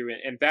into,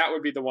 and that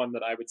would be the one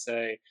that I would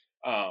say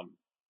um,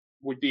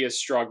 would be a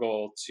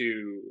struggle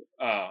to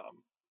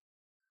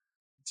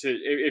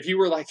if you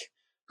were like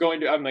going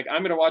to I'm like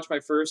I'm gonna watch my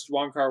first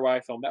Wong Kar Wai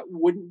film, that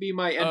wouldn't be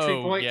my entry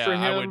Oh, point for yeah,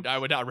 him, I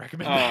would not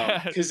recommend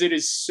that. because it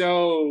is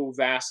so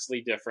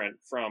vastly different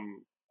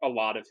from a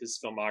lot of his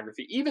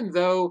filmography. Even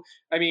though,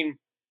 I mean,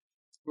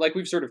 like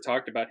we've sort of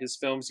talked about, his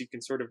films, you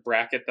can sort of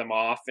bracket them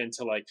off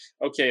into like,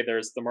 okay,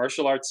 there's the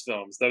martial arts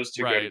films, those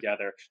two go Right.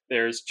 together.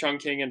 There's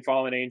Chungking and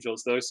Fallen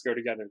Angels, those go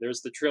together.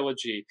 There's the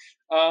trilogy.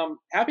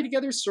 Happy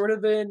Together is sort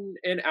of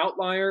an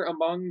outlier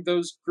among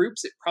those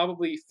groups. It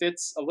probably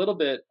fits a little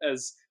bit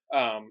as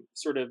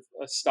sort of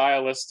a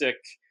stylistic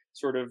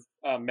sort of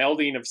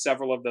melding of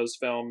several of those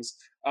films.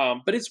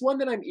 But it's one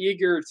that I'm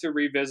eager to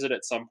revisit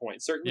at some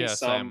point. Certainly, Yeah,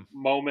 some same.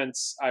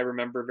 moments I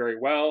remember very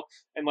well,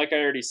 and like I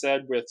already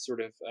said, with sort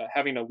of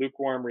having a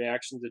lukewarm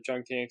reaction to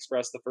Chungking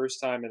Express the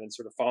first time, and then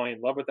sort of falling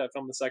in love with that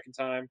film the second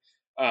time,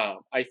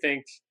 I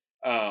think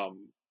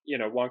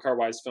Wong Kar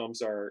Wai's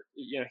films are.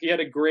 He had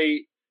a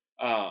great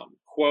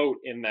quote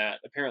in that.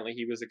 Apparently,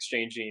 he was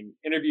exchanging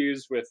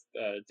interviews with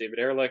David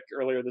Ehrlich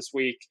earlier this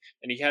week,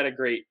 and he had a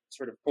great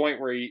sort of point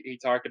where he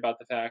talked about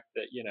the fact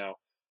that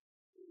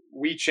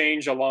we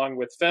change along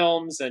with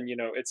films, and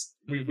it's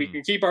we Mhm.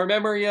 can keep our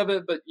memory of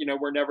it, but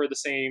we're never the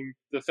same.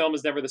 The film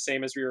is never the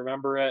same as we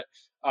remember it.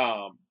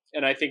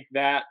 And I think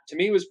that to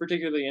me was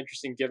particularly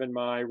interesting given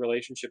my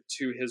relationship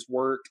to his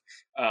work.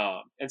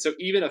 And so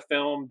even a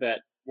film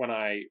that when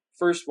I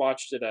first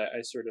watched it,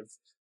 I sort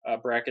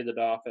of bracketed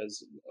off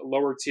as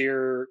lower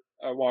tier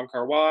Wong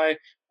Kar Wai.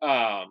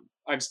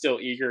 I'm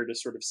still eager to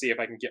sort of see if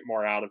I can get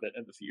more out of it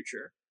in the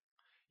future.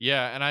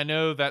 Yeah, and I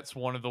know that's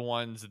one of the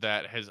ones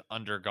that has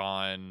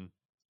undergone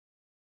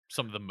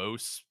some of the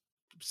most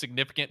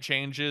significant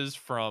changes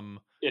from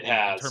It in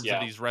has, terms of yeah.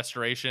 these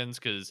restorations,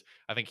 because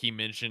I think he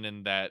mentioned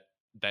in that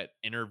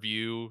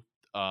interview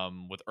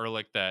with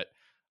Ehrlich that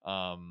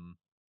um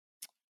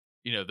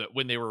that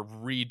when they were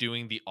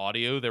redoing the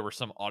audio, there were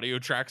some audio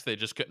tracks they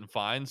just couldn't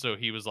find. So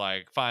he was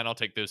like, fine, I'll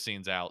take those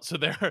scenes out. So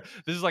this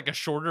is like a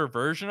shorter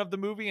version of the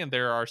movie. And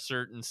there are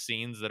certain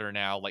scenes that are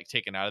now like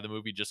taken out of the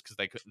movie just because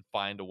they couldn't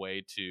find a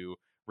way to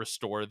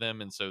restore them.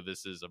 And so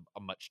this is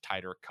a much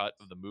tighter cut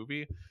of the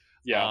movie.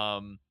 Yeah.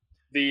 Um,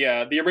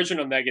 The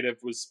original negative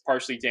was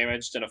partially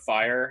damaged in a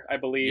fire, I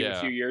believe, a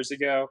few yeah. years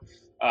ago.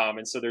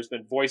 And so there's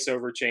been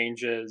voiceover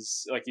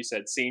changes, like you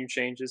said, scene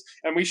changes.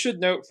 And we should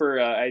note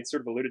for I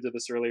sort of alluded to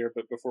this earlier,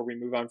 but before we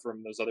move on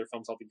from those other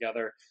films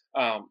altogether,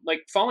 like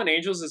Fallen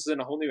Angels is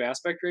in a whole new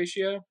aspect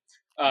ratio.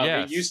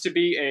 It used Yes. to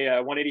be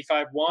a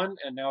 185:1,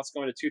 and now it's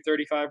going to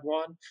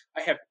 235:1.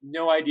 I have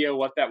no idea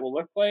what that will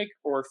look like,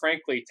 or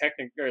frankly,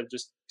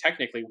 just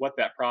technically what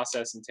that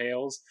process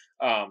entails.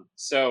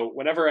 So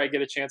whenever I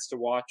get a chance to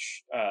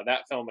watch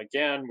that film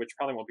again, which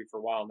probably won't be for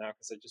a while now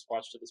because I just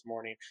watched it this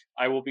morning,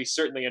 I will be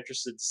certainly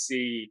interested to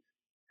see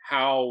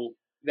how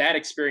that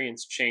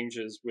experience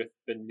changes with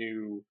the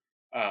new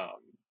um,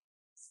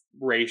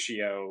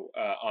 ratio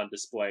on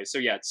display. So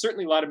yeah, it's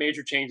certainly a lot of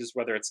major changes,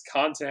 whether it's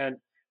content,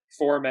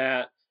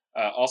 format,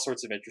 all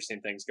sorts of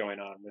interesting things going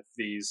on with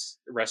these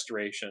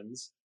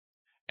restorations.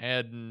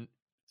 And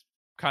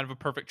kind of a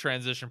perfect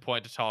transition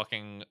point to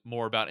talking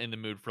more about In the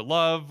Mood for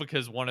Love,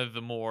 because one of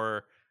the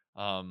more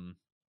um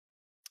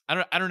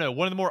I don't know.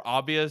 One of the more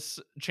obvious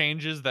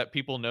changes that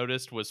people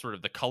noticed was sort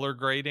of the color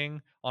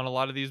grading on a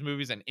lot of these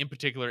movies, and in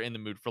particular, In the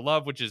Mood for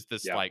Love, which is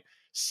this Yeah, like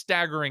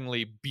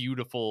staggeringly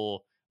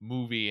beautiful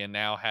movie, and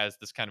now has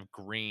this kind of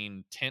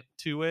green tint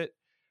to it.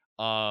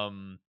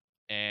 Um,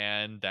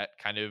 and that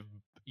kind of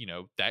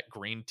that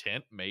green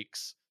tint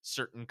makes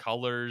certain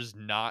colors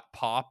not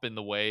pop in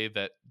the way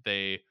that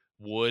they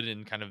would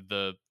in kind of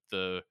the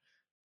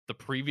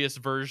previous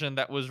version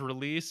that was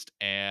released.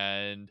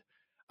 And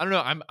I don't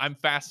know, I'm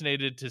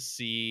fascinated to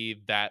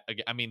see that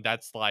again. I mean,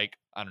 that's like,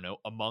 I don't know,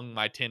 among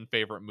my 10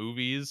 favorite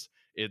movies.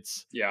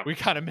 It's yeah, we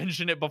kind of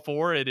mentioned it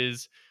before. It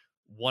is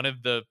one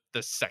of the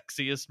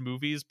sexiest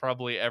movies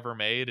probably ever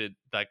made. It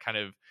that kind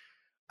of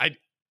I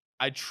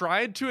I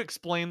tried to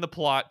explain the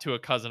plot to a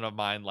cousin of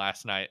mine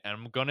last night, and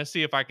I'm going to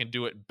see if I can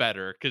do it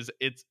better, cuz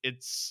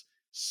it's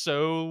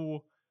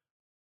so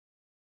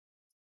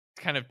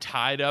kind of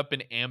tied up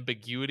in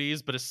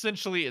ambiguities, but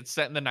essentially it's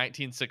set in the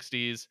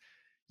 1960s.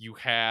 You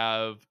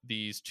have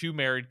these two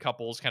married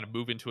couples kind of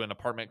move into an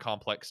apartment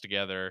complex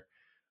together,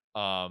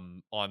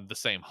 on the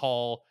same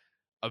hall.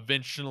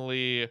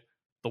 Eventually,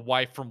 the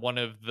wife from one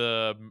of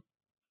the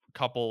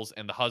couples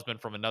and the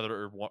husband from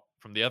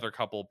from the other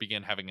couple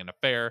begin having an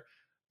affair.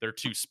 Their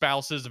two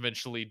spouses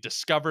eventually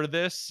discover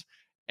this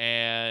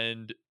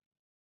and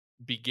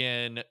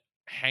begin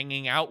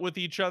hanging out with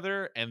each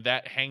other, and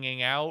that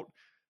hanging out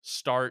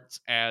starts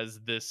as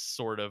this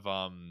sort of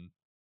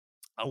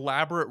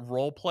elaborate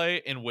role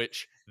play in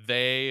which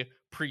they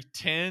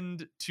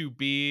pretend to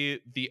be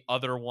the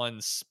other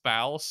one's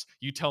spouse.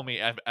 You tell me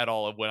at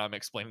all of when I'm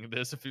explaining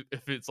this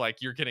if it's like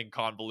you're getting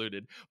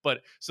convoluted.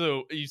 But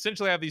so you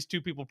essentially have these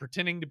two people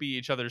pretending to be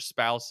each other's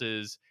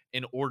spouses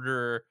in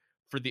order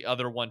for the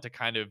other one to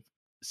kind of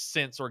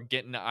sense or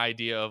get an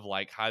idea of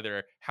like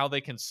either how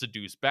they can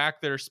seduce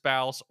back their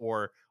spouse,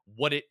 or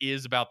what it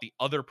is about the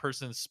other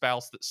person's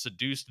spouse that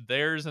seduced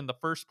theirs in the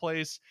first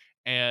place.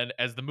 And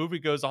as the movie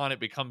goes on, it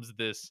becomes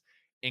this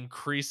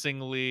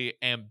increasingly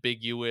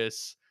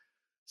ambiguous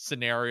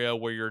scenario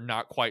where you're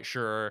not quite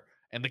sure,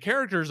 and the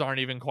characters aren't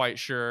even quite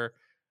sure,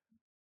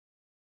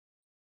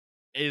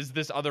 is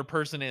this other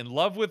person in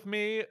love with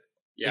me? Is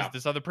Yeah.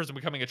 this other person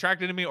becoming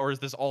attracted to me? Or is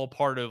this all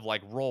part of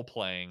like role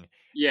playing?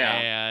 Yeah.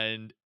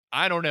 And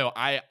I don't know.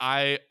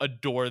 I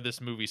adore this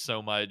movie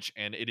so much,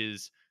 and it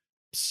is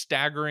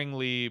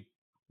staggeringly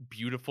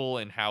beautiful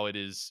in how it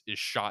is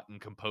shot and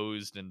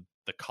composed, and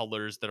the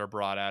colors that are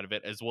brought out of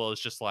it, as well as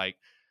just like,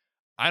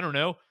 I don't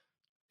know,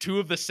 two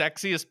of the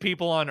sexiest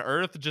people on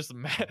earth, just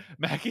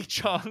Maggie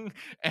Chung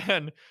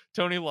and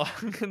Tony Long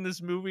in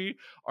this movie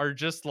are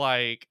just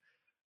like,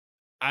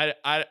 I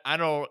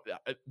don't,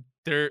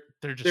 they're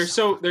They're just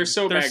so they're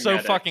so they're so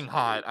magnetic. fucking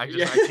hot.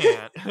 Yeah. I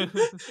can't.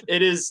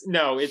 It is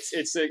no,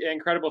 it's an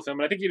incredible film,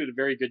 and I think you did a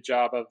very good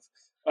job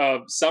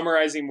of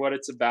summarizing what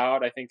it's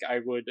about. I think I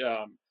would.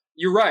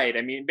 You're right.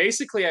 I mean,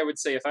 basically, I would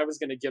say if I was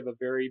going to give a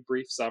very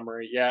brief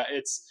summary, yeah,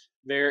 it's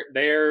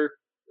their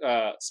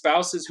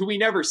spouses who we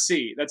never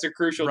see. That's a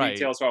crucial Right.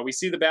 detail as well. We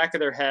see the back of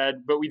their head,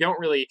 but we don't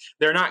really.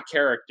 They're not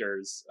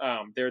characters.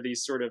 They're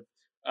these sort of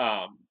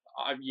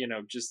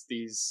just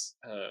these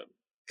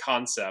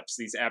concepts,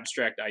 these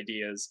abstract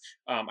ideas.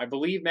 I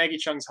believe Maggie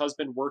Chung's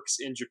husband works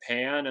in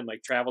Japan and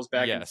like travels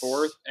back and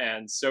forth, Yes.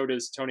 and so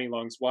does Tony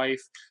Long's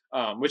wife,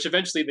 which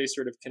eventually they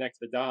sort of connect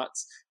the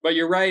dots. But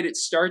you're right; it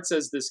starts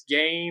as this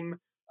game.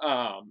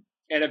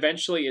 And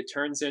eventually it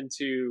turns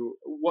into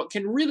what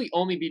can really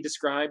only be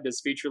described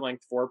as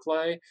feature-length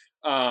foreplay.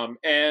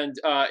 And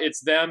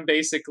it's them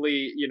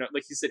basically,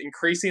 like you said,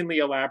 increasingly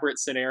elaborate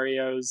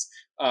scenarios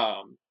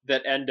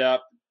that end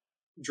up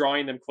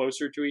drawing them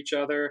closer to each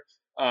other.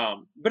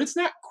 But it's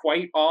not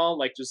quite all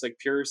like just like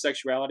pure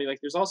sexuality. Like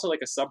there's also like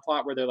a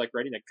subplot where they're like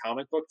writing a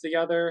comic book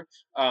together,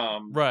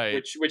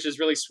 Right. which is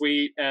really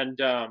sweet. And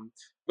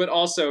but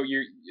also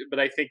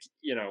but I think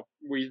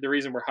the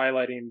reason we're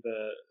highlighting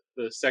the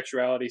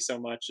sexuality so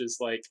much is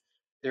like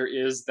there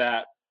is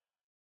that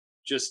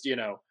just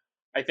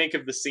I think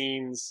of the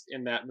scenes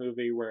in that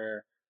movie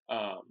where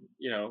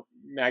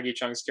Maggie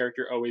Chung's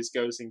character always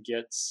goes and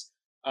gets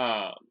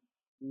um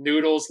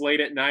noodles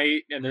late at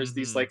night, and there's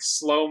these Hmm. like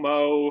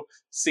slow-mo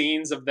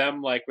scenes of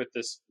them like with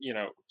this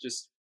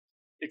just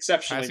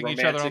exceptionally Passing each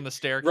other on romantic the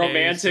staircase,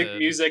 romantic and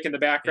music in the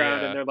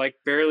background, and yeah. they're like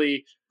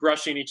barely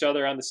brushing each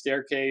other on the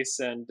staircase.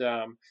 And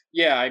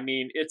yeah, I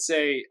mean it's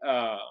a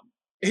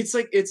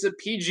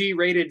PG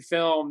rated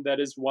film that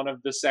is one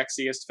of the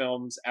sexiest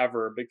films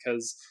ever,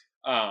 because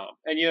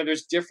and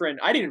there's different,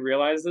 I didn't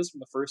realize this from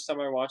the first time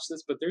I watched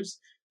this, but there's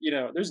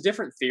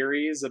different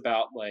theories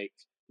about like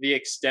the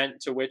extent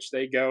to which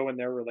they go in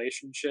their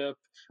relationship.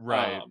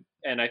 Right.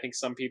 And I think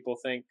some people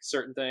think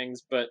certain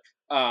things, but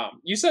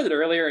you said it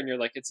earlier, and you're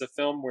like, it's a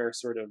film where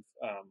sort of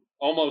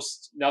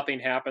almost nothing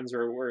happens,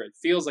 or where it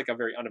feels like a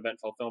very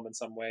uneventful film in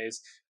some ways.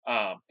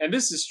 And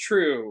this is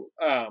true.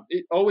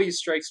 It always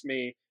strikes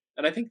me,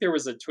 and I think there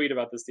was a tweet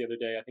about this the other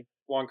day. I think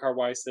Wong Kar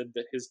Wai said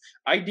that his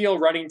ideal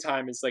running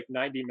time is like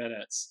 90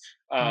 minutes.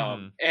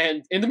 Hmm.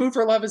 And In the Mood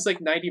for Love is like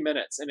 90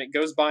 minutes, and it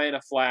goes by in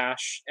a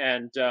flash.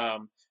 And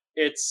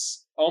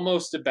it's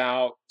almost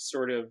about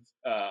sort of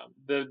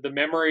the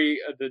memory,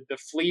 the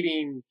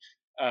fleeting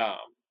um,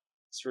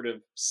 sort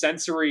of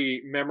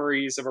sensory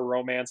memories of a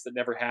romance that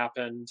never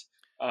happened.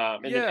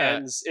 And Yeah.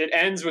 it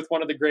ends with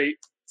one of the great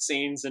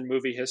scenes in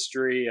movie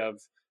history of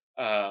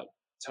uh,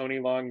 Tony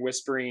Long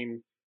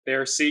whispering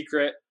their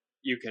secret.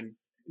 You can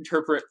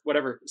interpret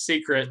whatever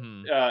secret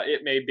Hmm.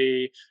 it may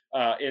be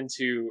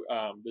into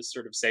this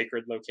sort of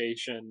sacred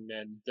location.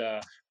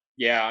 And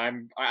yeah,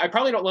 I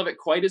probably don't love it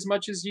quite as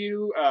much as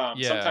you. Yeah.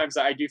 Sometimes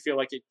I do feel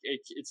like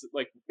it's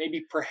like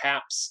maybe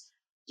perhaps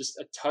just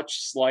a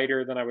touch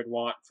slighter than I would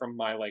want from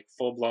my like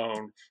full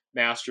blown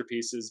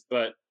masterpieces.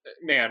 But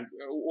man,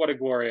 what a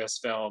glorious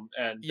film!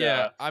 And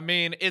Yeah, I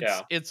mean,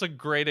 yeah, it's a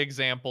great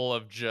example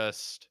of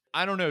just,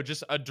 I don't know,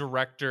 just a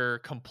director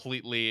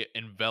completely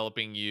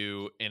enveloping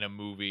you in a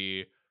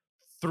movie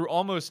through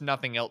almost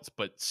nothing else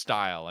but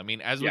style. I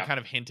mean, as we yeah, kind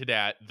of hinted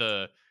at,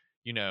 the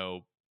you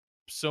know,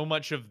 so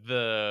much of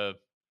the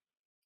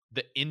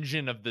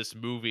engine of this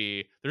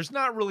movie, there's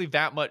not really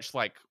that much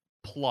like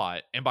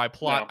plot. And by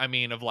plot, No. I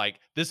mean of like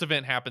this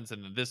event happens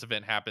and then this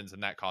event happens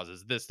and that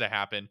causes this to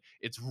happen.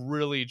 It's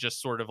really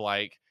just sort of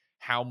like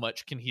how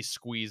much can he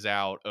squeeze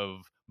out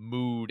of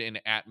mood and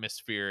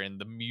atmosphere and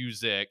the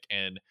music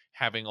and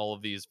having all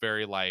of these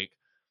very like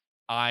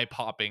eye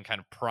popping kind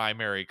of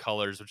primary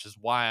colors, which is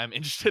why I'm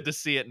interested to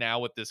see it now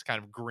with this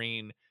kind of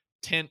green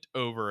tint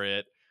over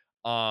it.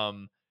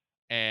 Um,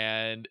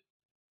 and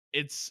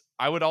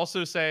I would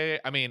also say,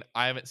 I mean,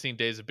 I haven't seen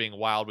Days of Being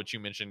Wild, which you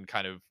mentioned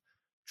kind of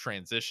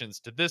transitions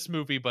to this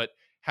movie, but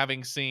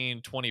having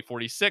seen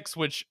 2046,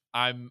 which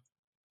I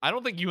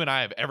don't think you and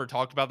I have ever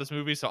talked about this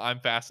movie, so I'm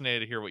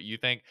fascinated to hear what you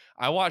think.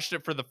 I watched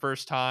it for the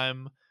first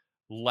time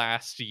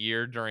last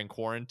year during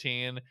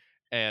quarantine,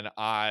 and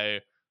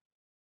I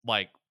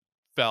like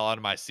fell out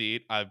of my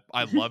seat. I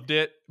loved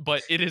it,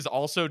 but it is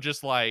also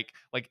just like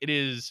it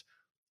is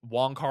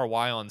Wong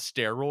Kar-wai on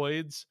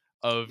steroids.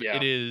 Of Yeah.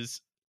 it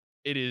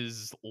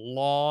is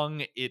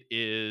long. It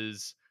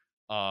is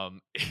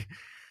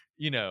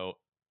you know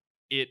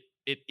it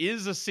it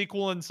is a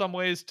sequel in some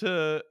ways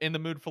to In the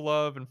Mood for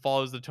Love, and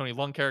follows the Tony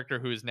Leung character,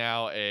 who is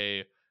now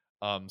a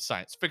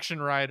science fiction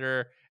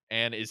writer,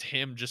 and is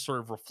him just sort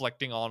of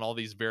reflecting on all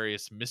these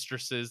various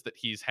mistresses that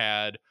he's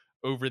had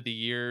over the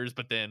years,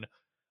 but then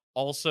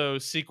also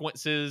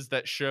sequences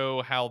that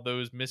show how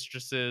those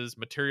mistresses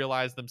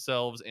materialize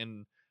themselves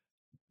in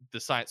the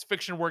science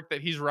fiction work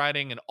that he's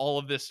writing, and all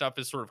of this stuff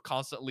is sort of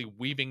constantly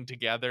weaving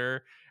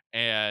together,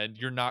 and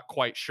you're not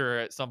quite sure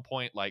at some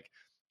point, like,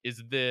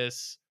 is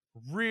this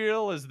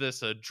real, is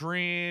this a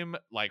dream,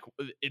 like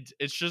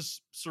it's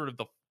just sort of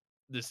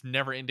this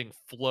never ending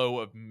flow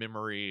of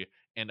memory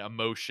and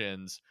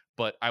emotions.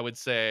 But I would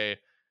say,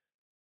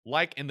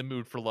 like In the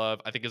Mood for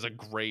Love, I think is a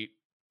great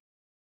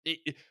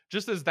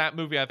just as that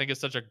movie I think is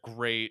such a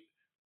great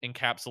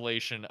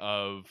encapsulation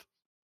of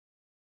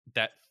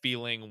that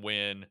feeling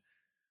when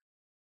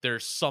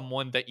there's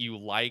someone that you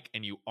like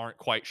and you aren't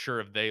quite sure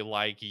if they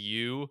like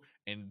you,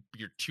 and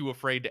you're too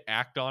afraid to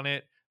act on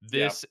it.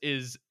 Yeah. This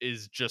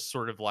is just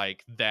sort of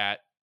like that,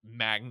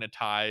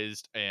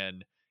 magnetized,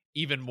 and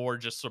even more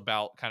just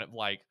about kind of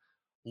like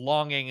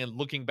longing and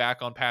looking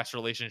back on past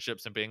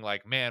relationships and being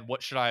like, man,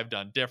 what should I have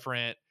done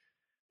different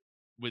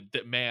with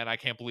that? Man, I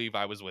can't believe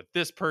I was with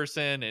this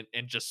person,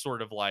 and just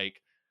sort of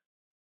like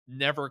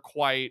never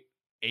quite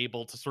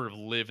able to sort of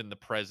live in the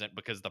present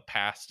because the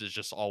past is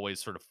just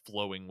always sort of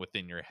flowing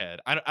within your head.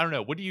 I don't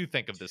know. What do you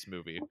think of this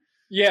movie?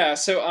 Yeah,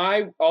 so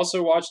I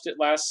also watched it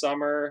last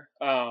summer.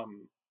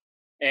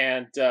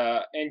 And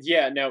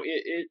yeah, no,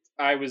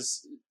 I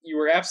was, you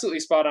were absolutely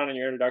spot on in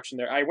your introduction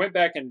there. I went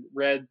back and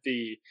read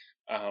the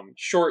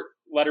short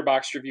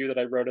letterbox review that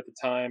I wrote at the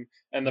time,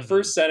 and the Hmm.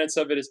 first sentence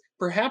of it is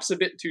perhaps a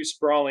bit too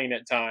sprawling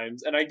at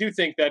times. And I do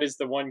think that is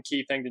the one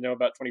key thing to know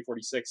about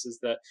 2046 is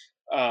that,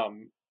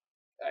 um,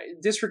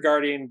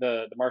 disregarding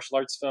the martial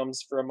arts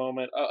films for a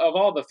moment, of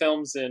all the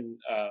films in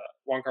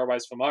Wong Kar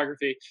Wai's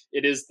filmography,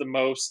 it is the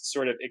most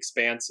sort of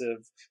expansive.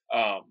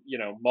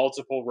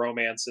 Multiple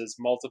romances,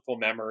 multiple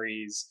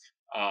memories,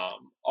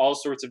 all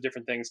sorts of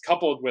different things,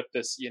 coupled with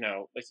this,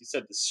 like you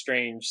said, the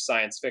strange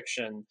science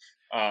fiction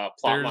plot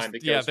line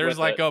that goes There's with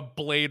like it. a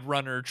Blade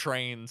Runner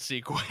train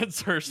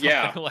sequence or something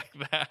Yeah, like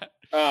that.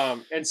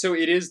 and so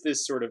it is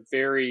this sort of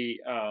very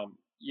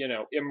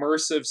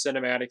immersive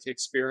cinematic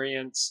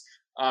experience.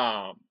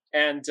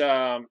 And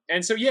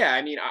so yeah,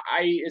 I mean,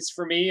 it's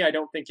for me, I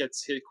don't think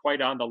it's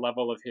quite on the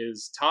level of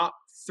his top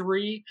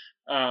three,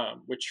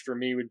 which for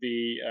me would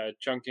be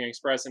Chungking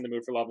Express, In the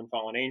Mood for Love, and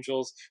Fallen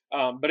Angels.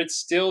 But it's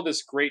still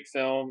this great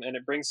film, and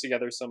it brings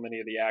together so many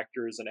of the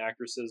actors and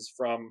actresses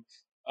from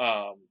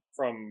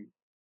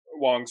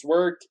Wong's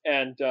work.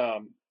 And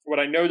what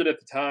I noted at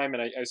the time,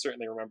 and I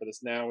certainly remember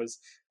this now, is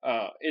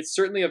it's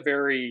certainly a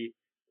very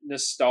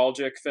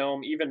nostalgic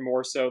film, even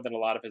more so than a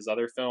lot of his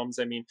other films.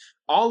 I mean,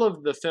 all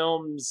of the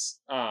films,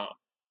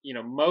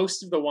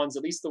 most of the ones,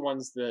 at least the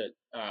ones that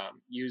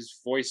use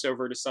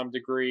voiceover to some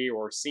degree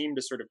or seem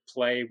to sort of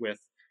play with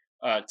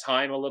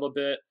time a little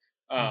bit,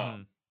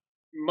 Hmm.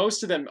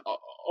 most of them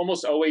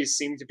almost always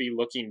seem to be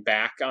looking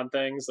back on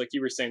things, like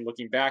you were saying,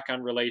 looking back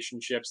on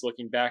relationships,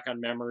 looking back on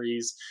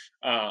memories.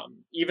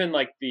 Even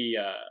like the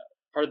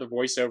part of the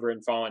voiceover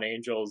in Fallen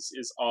Angels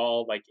is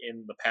all like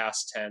in the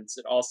past tense.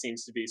 It all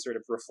seems to be sort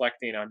of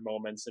reflecting on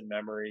moments and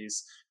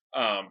memories.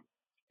 um,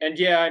 and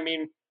yeah, I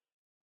mean,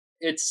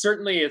 it's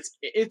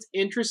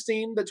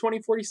interesting that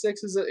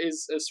 2046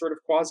 is a sort of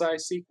quasi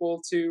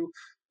sequel to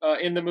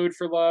In the Mood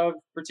for Love,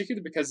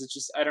 particularly because it's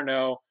just, I don't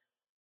know,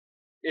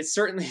 it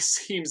certainly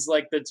seems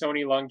like the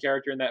Tony Leung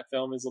character in that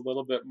film is a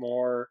little bit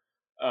more,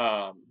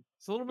 um,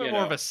 It's a little bit you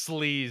more of know, a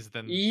sleaze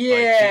than like the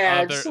yeah,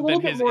 other just a than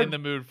little bit his In more the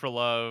Mood for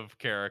Love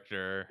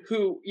character.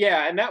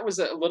 yeah, and that was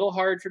a little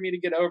hard for me to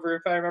get over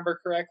if I remember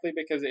correctly,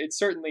 because it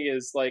certainly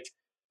is like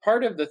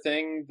part of the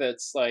thing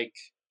that's like,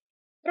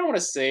 I don't want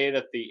to say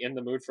that the In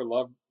the Mood for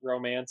Love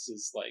romance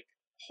is like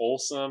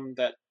wholesome.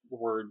 That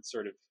word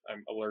sort of,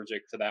 I'm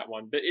allergic to that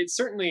one, but it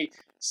certainly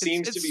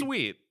seems to It's be,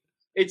 sweet.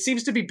 it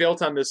seems to be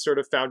built on this sort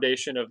of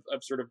foundation of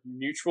sort of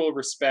mutual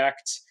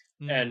respect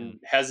Mm, and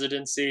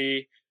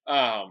hesitancy.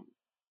 Um,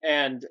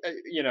 and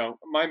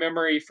my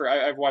memory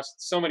I've watched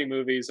so many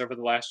movies over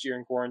the last year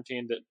in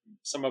quarantine that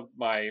some of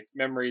my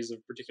memories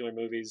of particular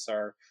movies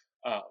are,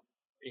 um,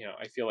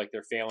 I feel like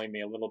they're failing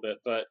me a little bit.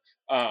 But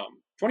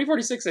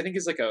 2046, I think,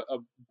 is like a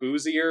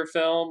boozier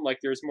film. Like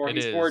there's more, it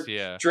he's more is,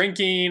 yeah.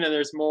 drinking, and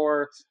there's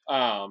more,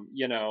 a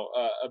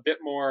bit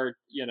more,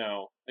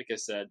 like I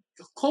said,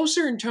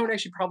 closer in tone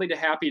actually probably to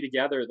Happy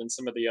Together than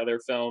some of the other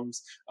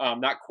films.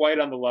 Not quite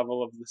on the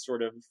level of the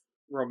sort of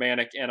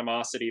romantic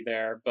animosity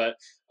there, but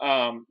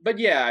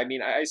yeah, I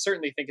mean, I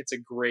certainly think it's a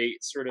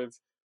great sort of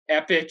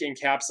epic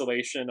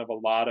encapsulation of a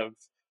lot of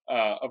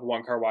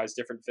Wong Kar Wai's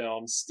different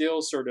films,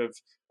 still sort of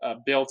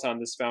built on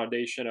this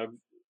foundation of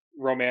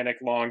romantic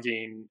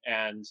longing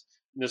and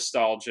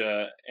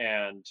nostalgia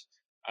and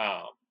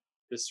um,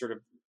 this sort of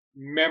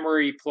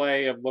memory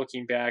play of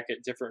looking back at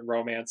different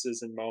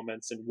romances and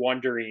moments and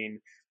wondering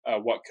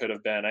what could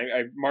have been.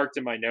 I marked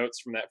in my notes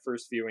from that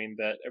first viewing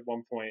that at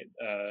one point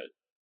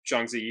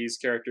Zhang Ziyi's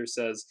character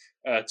says,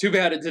 "Too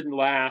bad it didn't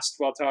last,"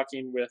 while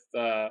talking with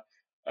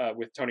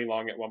Tony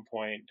Long at one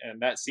point, and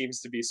that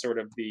seems to be sort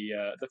of the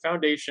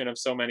foundation of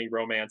so many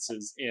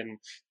romances in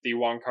the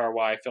Wong Kar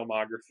Wai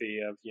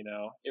filmography. Of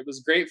it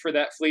was great for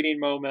that fleeting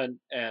moment,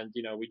 and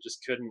we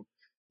just couldn't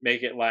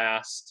make it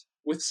last,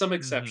 with some Hmm.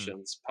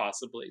 exceptions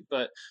possibly.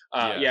 But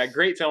yeah, Yes.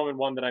 great film, and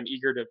one that I'm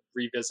eager to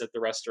revisit the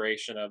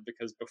restoration of,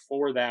 because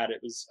before that it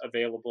was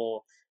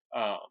available.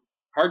 Um,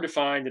 Hard to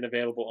find and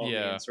available only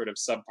in Yeah. sort of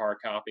subpar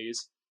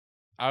copies.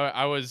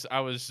 I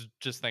was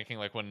just thinking,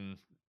 like, when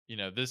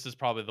this is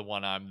probably the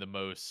one I'm the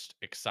most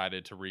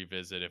excited to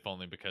revisit, if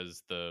only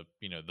because the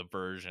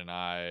version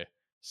I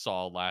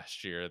saw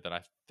last year that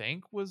I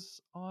think was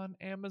on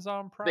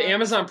Amazon The Prime or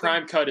Amazon something.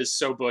 Prime cut is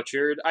so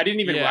butchered. I Yeah, didn't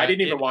even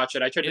it watch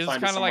it. I tried to is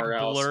find it kind of like somewhere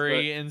else, but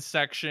blurry in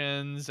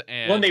sections, when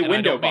and they I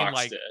window don't mean boxed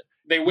like, it,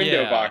 they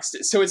window yeah, boxed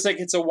it. So it's like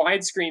it's a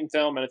widescreen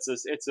film, and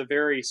it's a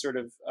very sort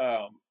of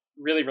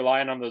really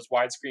relying on those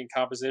widescreen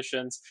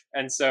compositions.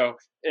 And so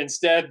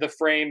instead, the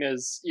frame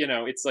is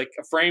it's like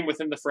a frame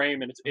within the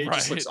frame, and it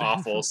just looks right.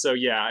 awful. So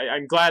yeah,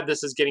 I'm glad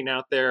this is getting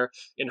out there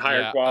in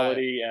higher Yeah, I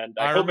quality, and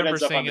I I hope it remember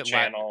ends up on seeing the it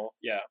channel.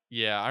 Yeah.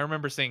 yeah, I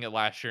remember seeing it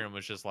last year and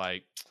was just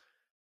like,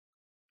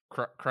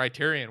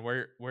 Criterion,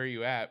 where are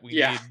you at? We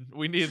Yeah.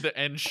 need the,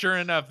 and sure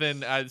enough,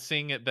 then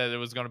seeing it that it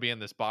was going to be in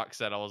this box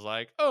set, I was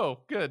like, oh,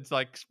 good. It's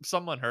like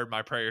someone heard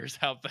my prayers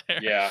out there.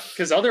 Yeah,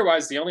 because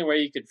otherwise, the only way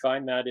you could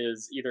find that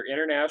is either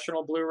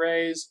international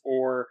Blu-rays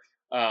or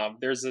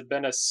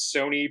been a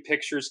Sony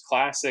Pictures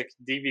Classic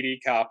DVD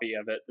copy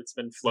of it that's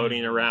been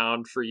floating Hmm.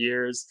 around for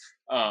years.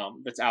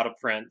 That's out of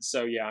print.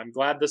 So yeah, I'm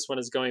glad this one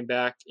is going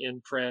back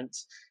in print.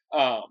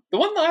 The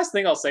one last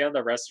thing I'll say on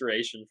the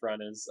restoration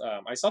front is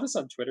I saw this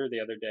on Twitter the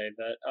other day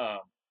that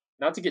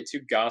not to get too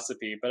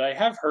gossipy, but I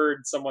have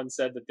heard someone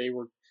said that they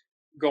were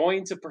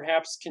going to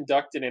perhaps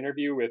conduct an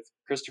interview with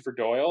Christopher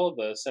Doyle,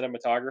 the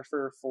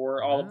cinematographer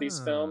for all of these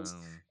films.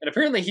 Oh, And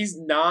apparently, he's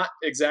not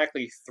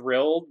exactly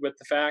thrilled with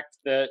the fact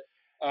that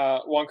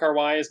Wong Kar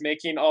Wai is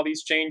making all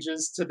these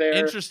changes to their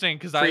interesting.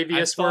 Because I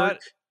previous work.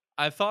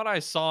 thought I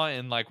saw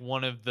in like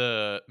one of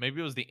the, maybe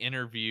it was the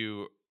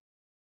interview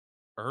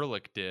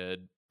Ehrlich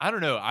did. I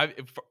don't know.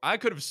 I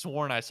could have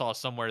sworn I saw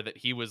somewhere that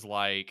he was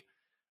like,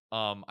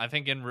 I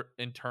think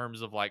in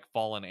terms of like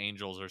Fallen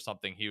Angels or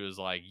something, he was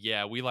like,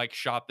 yeah, we like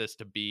shot this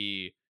to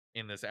be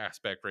in this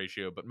aspect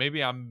ratio, but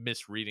maybe I'm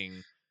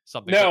misreading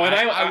something. But No, and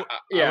I would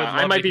yeah, I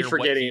love to might be hear what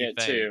forgetting he it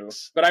too.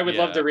 thinks. But I would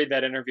love to Yeah. read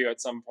that interview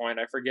at some point.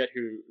 I forget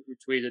who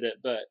tweeted it,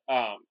 but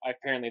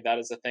apparently that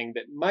is a thing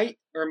that might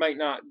or might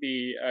not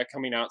be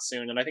coming out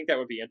soon, and I think that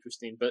would be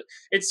interesting. But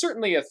it's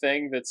certainly a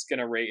thing that's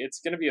gonna rate.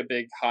 It's gonna be a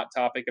big hot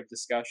topic of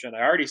discussion.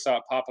 I already saw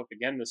it pop up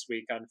again this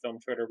week on film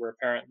Twitter, where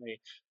apparently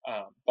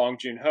Bong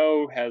Joon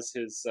Ho has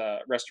his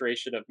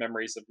restoration of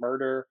Memories of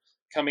Murder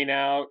coming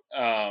out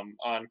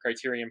on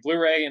Criterion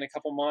Blu-ray in a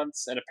couple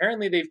months, and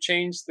apparently they've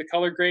changed the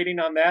color grading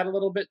on that a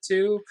little bit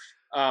too.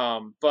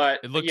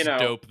 But It looks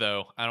dope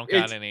though. it's I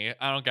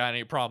don't got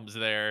any problems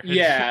there.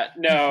 yeah,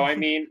 no, I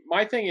mean,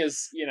 my thing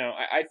is,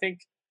 I think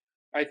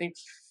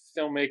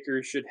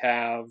filmmakers should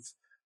have,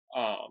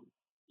 um,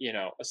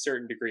 a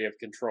certain degree of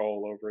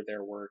control over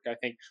their work. I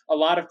think a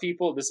lot of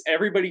people,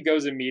 everybody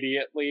goes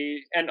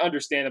immediately, and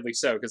understandably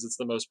so, because it's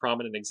the most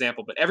prominent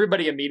example. But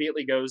everybody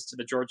immediately goes to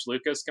the George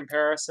Lucas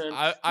comparison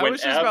I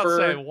was just about to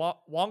say, whenever.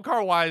 Wong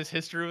Kar Wai's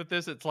history with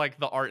this, it's like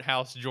the art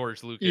house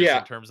George Lucas Yeah,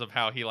 in terms of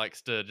how he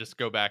likes to just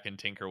go back and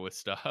tinker with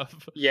stuff.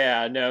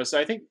 yeah, no. So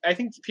I think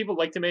people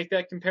like to make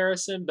that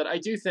comparison, but I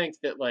do think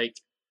that, like,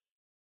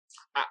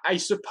 I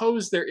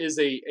suppose there is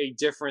a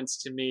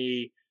difference to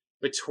me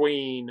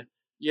between,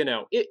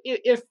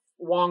 if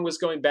Wong was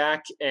going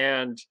back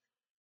and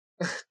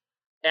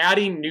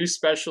adding new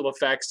special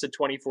effects to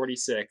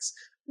 2046,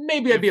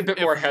 maybe I'd be a bit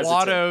If more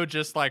hesitant. Watto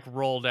just like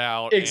rolled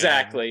out and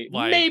Exactly.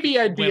 like Maybe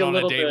I'd be went a on a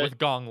little date bit. with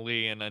Gong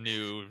Li in a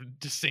new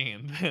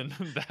scene, then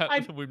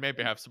I'd that we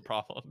maybe have some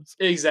problems.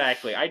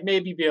 exactly. I'd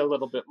maybe be a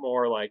little bit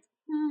more like,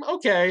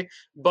 okay.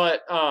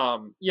 But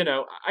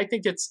I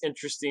think it's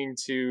interesting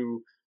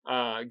to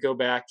go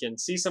back and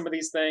see some of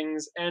these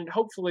things, and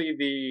hopefully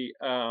the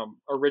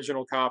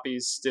original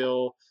copies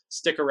still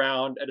stick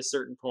around at a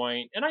certain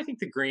point. And I think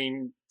the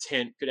green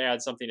tint could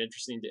add something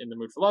interesting to In the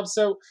Mood for Love.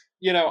 So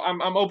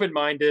I'm open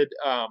minded.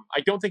 I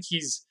don't think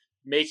he's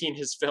making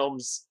his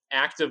films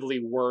actively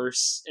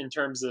worse in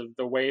terms of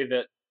the way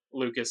that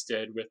Lucas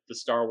did with the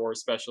Star Wars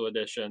special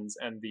editions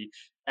and the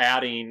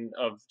adding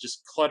of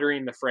just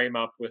cluttering the frame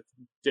up with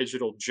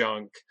digital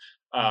junk.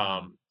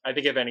 I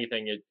think if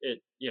anything,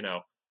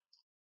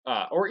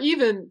 or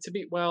even to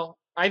be well,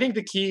 I think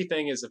the key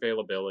thing is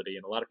availability,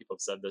 and a lot of people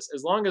have said this.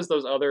 As long as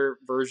those other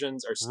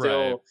versions are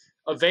still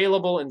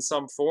available in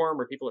some form,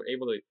 or people are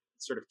able to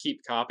sort of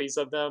keep copies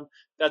of them,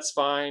 that's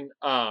fine.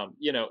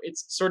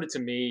 It's sort of, to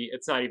me,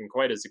 it's not even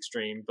quite as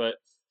extreme, but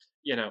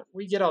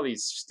we get all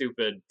these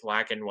stupid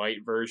black and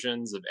white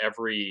versions of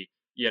every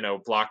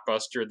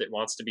blockbuster that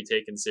wants to be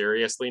taken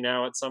seriously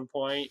now at some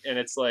point. And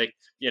it's like,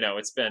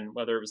 it's been,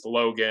 whether it was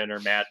Logan or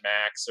Mad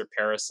Max or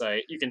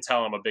Parasite, you can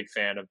tell I'm a big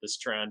fan of this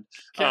trend.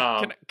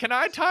 Can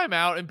I time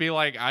out and be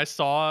like, I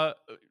saw,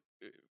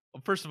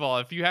 first of all,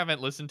 if you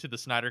haven't listened to the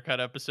Snyder Cut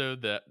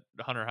episode that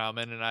Hunter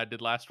Howman and I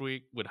did last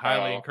week, would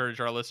highly encourage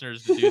our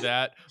listeners to do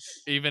that,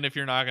 even if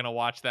you're not going to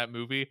watch that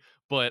movie.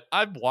 But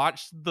I've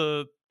watched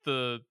the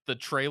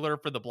trailer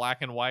for the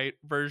black and white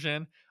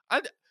version.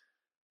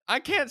 I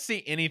can't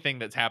see anything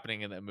that's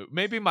happening in that movie.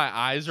 Maybe my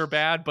eyes are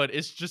bad, but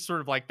it's just sort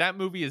of like that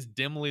movie is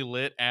dimly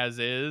lit as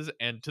is,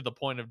 and to the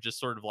point of just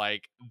sort of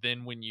like,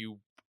 then when you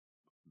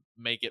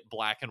make it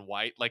black and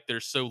white, like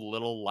there's so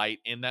little light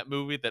in that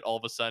movie that all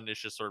of a sudden it's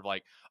just sort of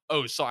like,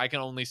 oh, so I can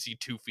only see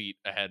 2 feet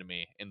ahead of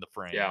me in the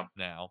frame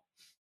now.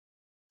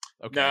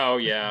 Okay. No,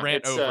 yeah.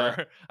 Rant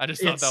over. I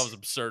just thought that was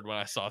absurd when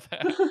I saw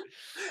that.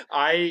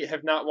 I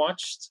have not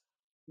watched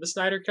the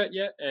Snyder Cut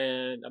yet,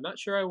 and I'm not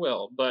sure I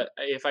will. But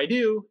if I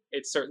do,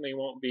 it certainly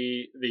won't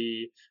be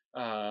the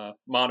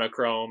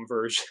monochrome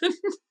version.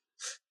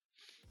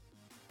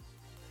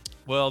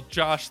 Well,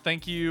 Josh,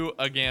 thank you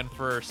again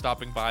for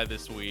stopping by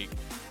this week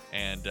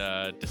and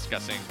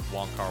discussing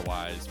Wong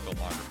Kar-wai's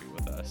filmography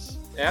with us.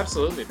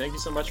 Absolutely. Thank you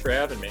so much for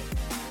having me.